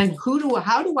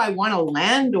how do I want to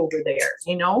land over there,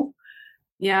 you know?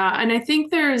 Yeah. And I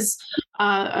think there's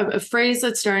a phrase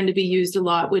that's starting to be used a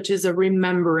lot, which is a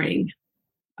remembering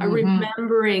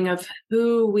of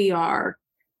who we are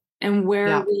and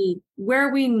where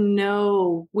we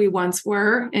know we once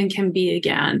were and can be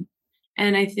again.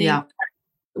 And I think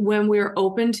when we're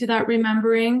open to that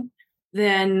remembering,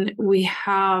 then we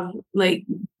have, like,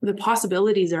 the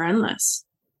possibilities are endless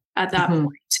at that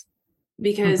point,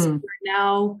 because we're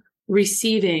now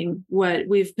receiving what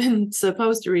we've been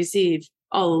supposed to receive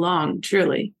all along,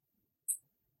 truly.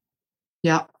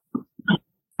 Yeah,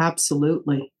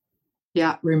 absolutely.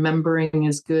 Yeah, remembering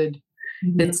is good.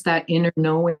 It's that inner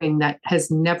knowing that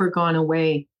has never gone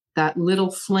away, that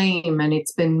little flame, and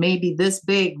it's been maybe this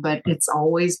big, but it's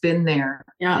always been there.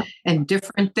 Yeah. And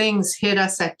different things hit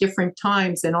us at different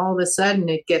times, and all of a sudden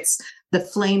the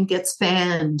flame gets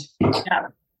fanned.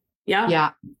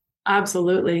 Yeah.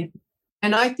 Absolutely.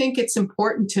 And I think it's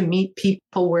important to meet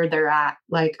people where they're at.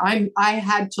 Like I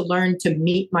had to learn to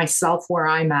meet myself where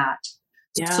I'm at.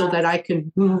 so that I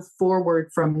can move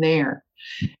forward from there.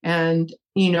 And,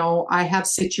 I have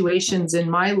situations in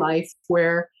my life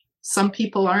where some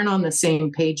people aren't on the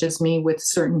same page as me with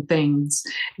certain things.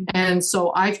 And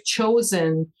so I've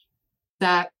chosen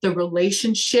that the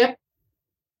relationship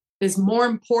is more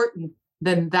important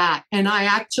than that. And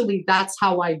that's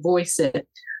how I voice it.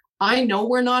 I know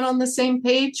we're not on the same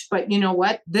page, but you know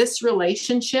what? This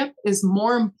relationship is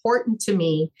more important to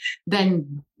me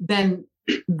than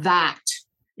that.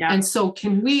 Yeah. And so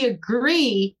can we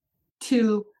agree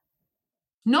to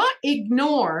not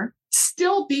ignore,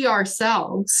 still be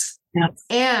ourselves,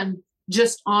 and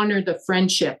just honor the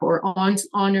friendship or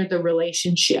honor the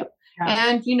relationship? Yeah.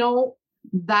 And,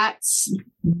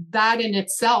 that in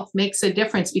itself makes a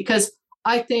difference, because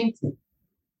I think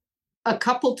a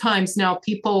couple times now,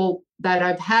 people that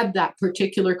I've had that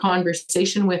particular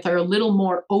conversation with are a little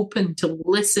more open to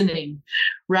listening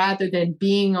rather than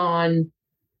being on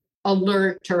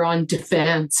alert or on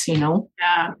defense,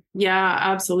 Yeah,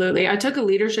 absolutely. I took a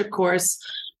leadership course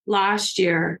last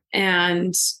year,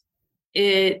 and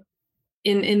we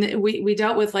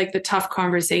dealt with like the tough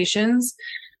conversations,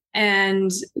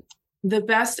 and there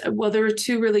were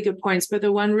two really good points, but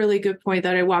the one really good point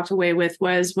that I walked away with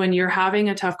was, when you're having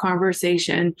a tough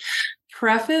conversation,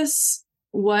 preface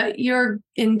what your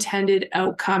intended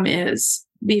outcome is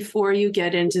before you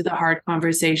get into the hard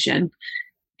conversation.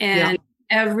 And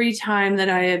every time that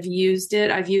I have used it,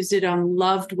 I've used it on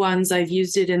loved ones, I've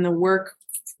used it in the work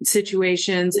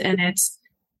situations, and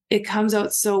it comes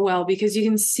out so well, because you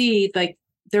can see like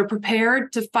they're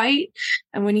prepared to fight.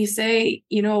 And when you say,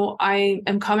 I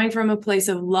am coming from a place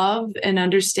of love and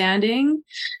understanding,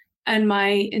 and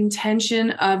my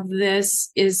intention of this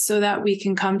is so that we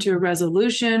can come to a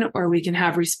resolution, or we can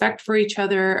have respect for each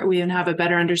other, or we can have a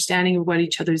better understanding of what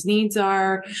each other's needs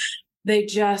are, they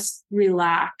just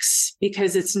relax,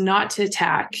 because it's not to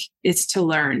attack, it's to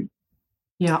learn.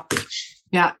 Yeah.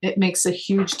 Yeah, it makes a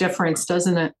huge difference,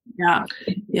 doesn't it? Yeah.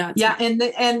 Yeah,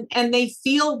 and they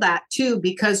feel that too,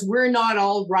 because we're not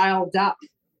all riled up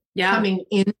coming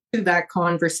into that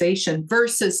conversation,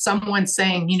 versus someone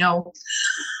saying,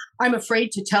 I'm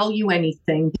afraid to tell you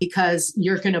anything because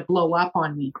you're going to blow up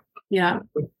on me. Yeah.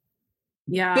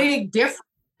 Big difference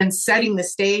in setting the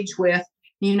stage with,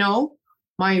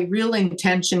 my real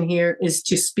intention here is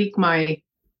to speak my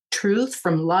truth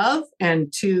from love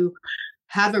and to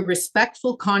have a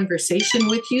respectful conversation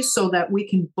with you, so that we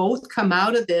can both come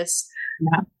out of this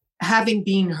having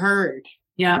been heard.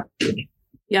 Yeah.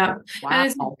 Wow.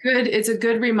 And it's a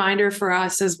good reminder for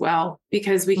us as well,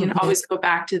 because we can always go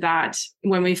back to that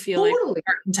when we feel like we're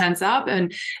tense up,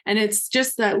 and it's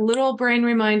just that little brain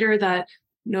reminder that,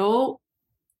 no,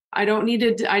 I don't need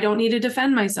to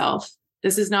defend myself.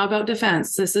 This is not about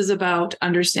defense. This is about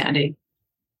understanding.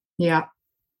 Yeah.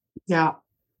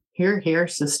 Here,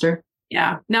 sister.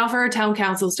 Yeah. Now for our town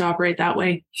councils to operate that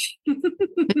way.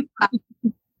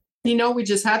 We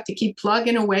just have to keep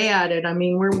plugging away at it. I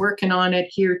mean, we're working on it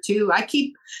here too. I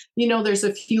keep, there's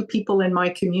a few people in my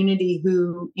community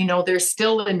who, they're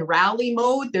still in rally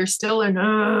mode. They're still in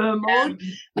mode.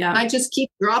 Yeah. I just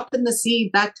keep dropping the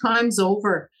seed. That time's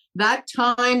over. That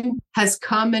time has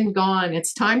come and gone.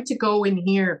 It's time to go in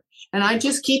here. And I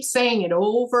just keep saying it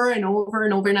over and over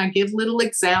and over. And I give little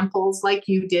examples like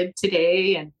you did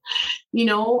today. And,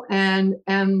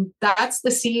 and that's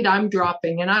the seed I'm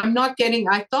dropping. And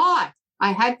I thought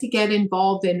I had to get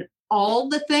involved in all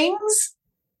the things.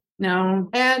 No.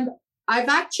 And I've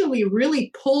actually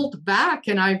really pulled back,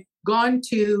 and I've gone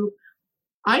to,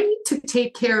 I need to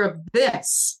take care of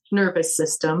this nervous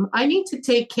system. I need to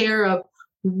take care of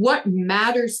what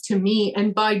matters to me.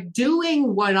 And by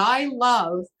doing what I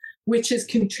love, which is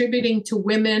contributing to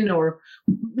women or,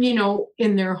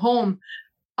 in their home,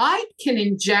 I can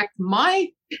inject my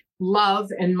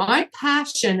love and my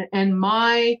passion and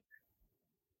my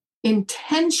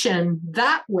intention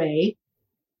that way.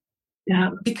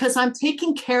 Yeah. Because I'm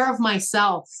taking care of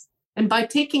myself. And by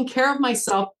taking care of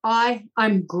myself,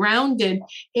 I'm grounded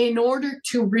in order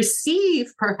to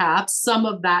receive perhaps some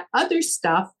of that other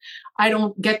stuff. I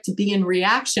don't get to be in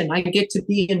reaction. I get to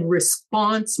be in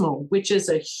response mode, which is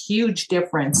a huge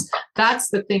difference. That's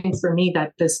the thing for me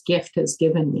that this gift has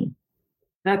given me.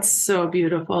 That's so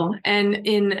beautiful. And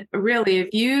if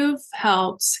you've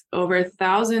helped over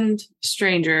 1,000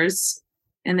 strangers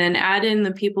and then add in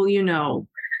the people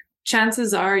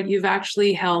chances are you've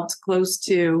actually helped close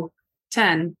to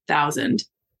 10,000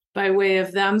 by way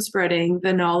of them spreading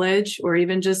the knowledge, or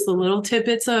even just the little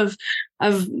tidbits of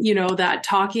that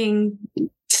talking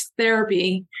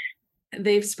therapy.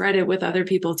 They've spread it with other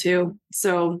people too.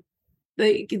 So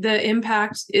the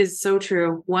impact is so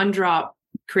true. One drop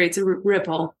creates a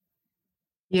ripple.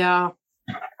 Yeah.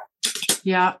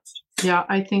 Yeah. Yeah.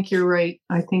 I think you're right.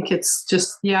 I think it's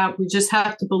just, we just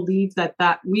have to believe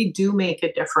that we do make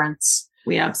a difference.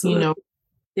 We absolutely,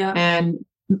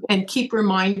 and keep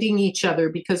reminding each other,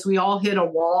 because we all hit a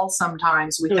wall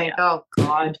sometimes. We think, oh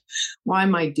God, why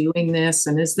am I doing this?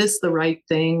 And is this the right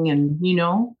thing? And,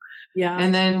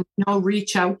 and then,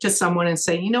 reach out to someone and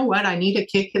say, you know what, I need a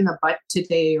kick in the butt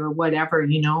today or whatever.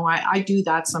 I do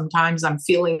that sometimes. I'm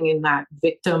feeling in that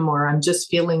victim, or I'm just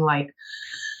feeling like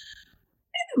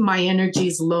my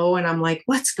energy's low and I'm like,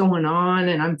 what's going on?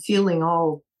 And I'm feeling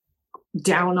all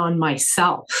down on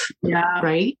myself. Yeah.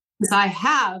 Right. Because I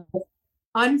have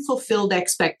unfulfilled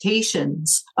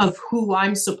expectations of who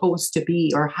I'm supposed to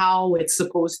be or how it's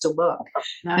supposed to look.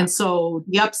 Yeah. And so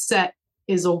the upset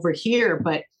is over here,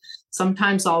 but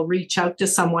sometimes I'll reach out to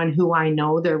someone who I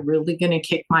know they're really going to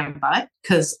kick my butt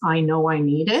because I know I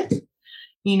need it,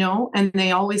 and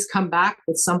they always come back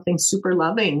with something super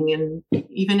loving. And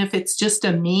even if it's just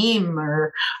a meme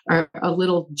or a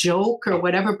little joke or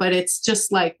whatever, but it's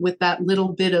just like with that little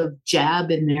bit of jab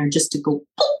in there just to go,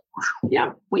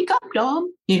 yeah, wake up,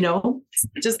 Dom,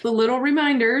 just the little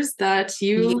reminders that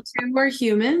you too are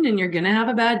human and you're going to have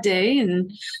a bad day.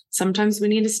 And sometimes we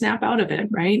need to snap out of it.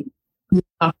 Right.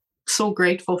 So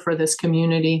grateful for this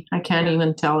community. I can't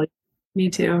even tell you. Me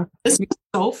too. This is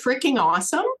so freaking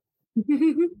awesome.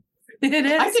 It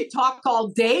is. I could talk all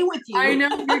day with you. I know.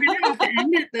 You're going to have to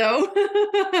end it though.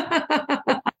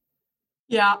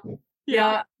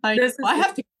 Yeah. I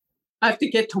have to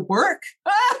get to work.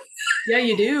 Yeah,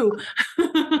 you do.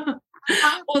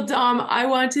 Well, Dom, I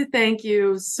want to thank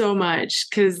you so much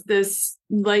because this,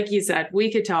 like you said, we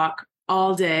could talk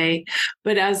all day,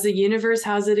 but as the universe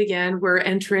has it again, we're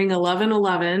entering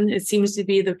 11/11. It seems to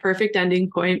be the perfect ending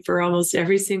point for almost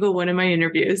every single one of my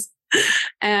interviews.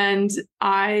 And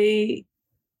I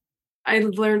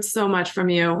learned so much from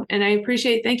you, and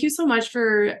thank you so much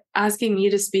for asking me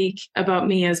to speak about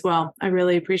me as well. I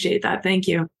really appreciate that. Thank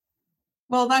you.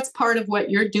 Well, that's part of what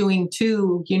you're doing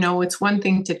too. It's one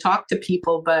thing to talk to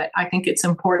people, but I think it's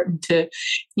important to,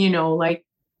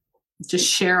 just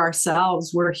share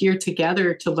ourselves. We're here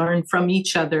together to learn from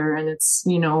each other. And it's,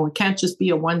 it can't just be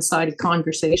a one-sided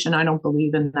conversation. I don't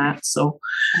believe in that. So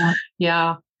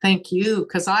yeah. Thank you.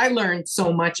 Because I learned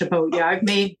so much about you. I've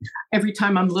made, every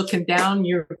time I'm looking down,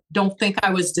 you don't think I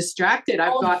was distracted.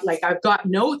 I've got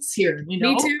notes here, Me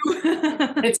too.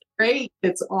 It's great.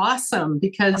 It's awesome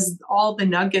because all the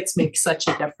nuggets make such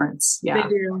a difference. Yeah. They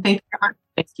do. Thank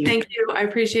you. Thank you. I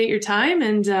appreciate your time.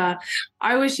 And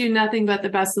I wish you nothing but the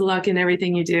best of luck in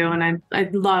everything you do. And I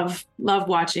love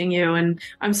watching you. And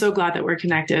I'm so glad that we're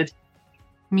connected.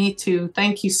 Me too.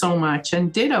 Thank you so much.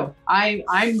 And ditto.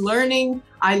 I'm learning.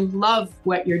 I love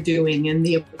what you're doing and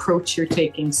the approach you're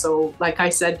taking. So like I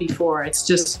said before, it's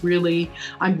just really,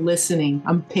 I'm listening.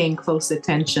 I'm paying close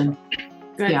attention.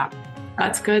 Good. Yeah.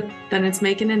 That's good. Then it's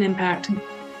making an impact.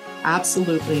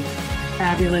 Absolutely.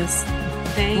 Fabulous.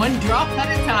 One drop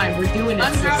at a time. We're doing it.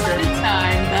 One drop at a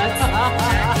time. That's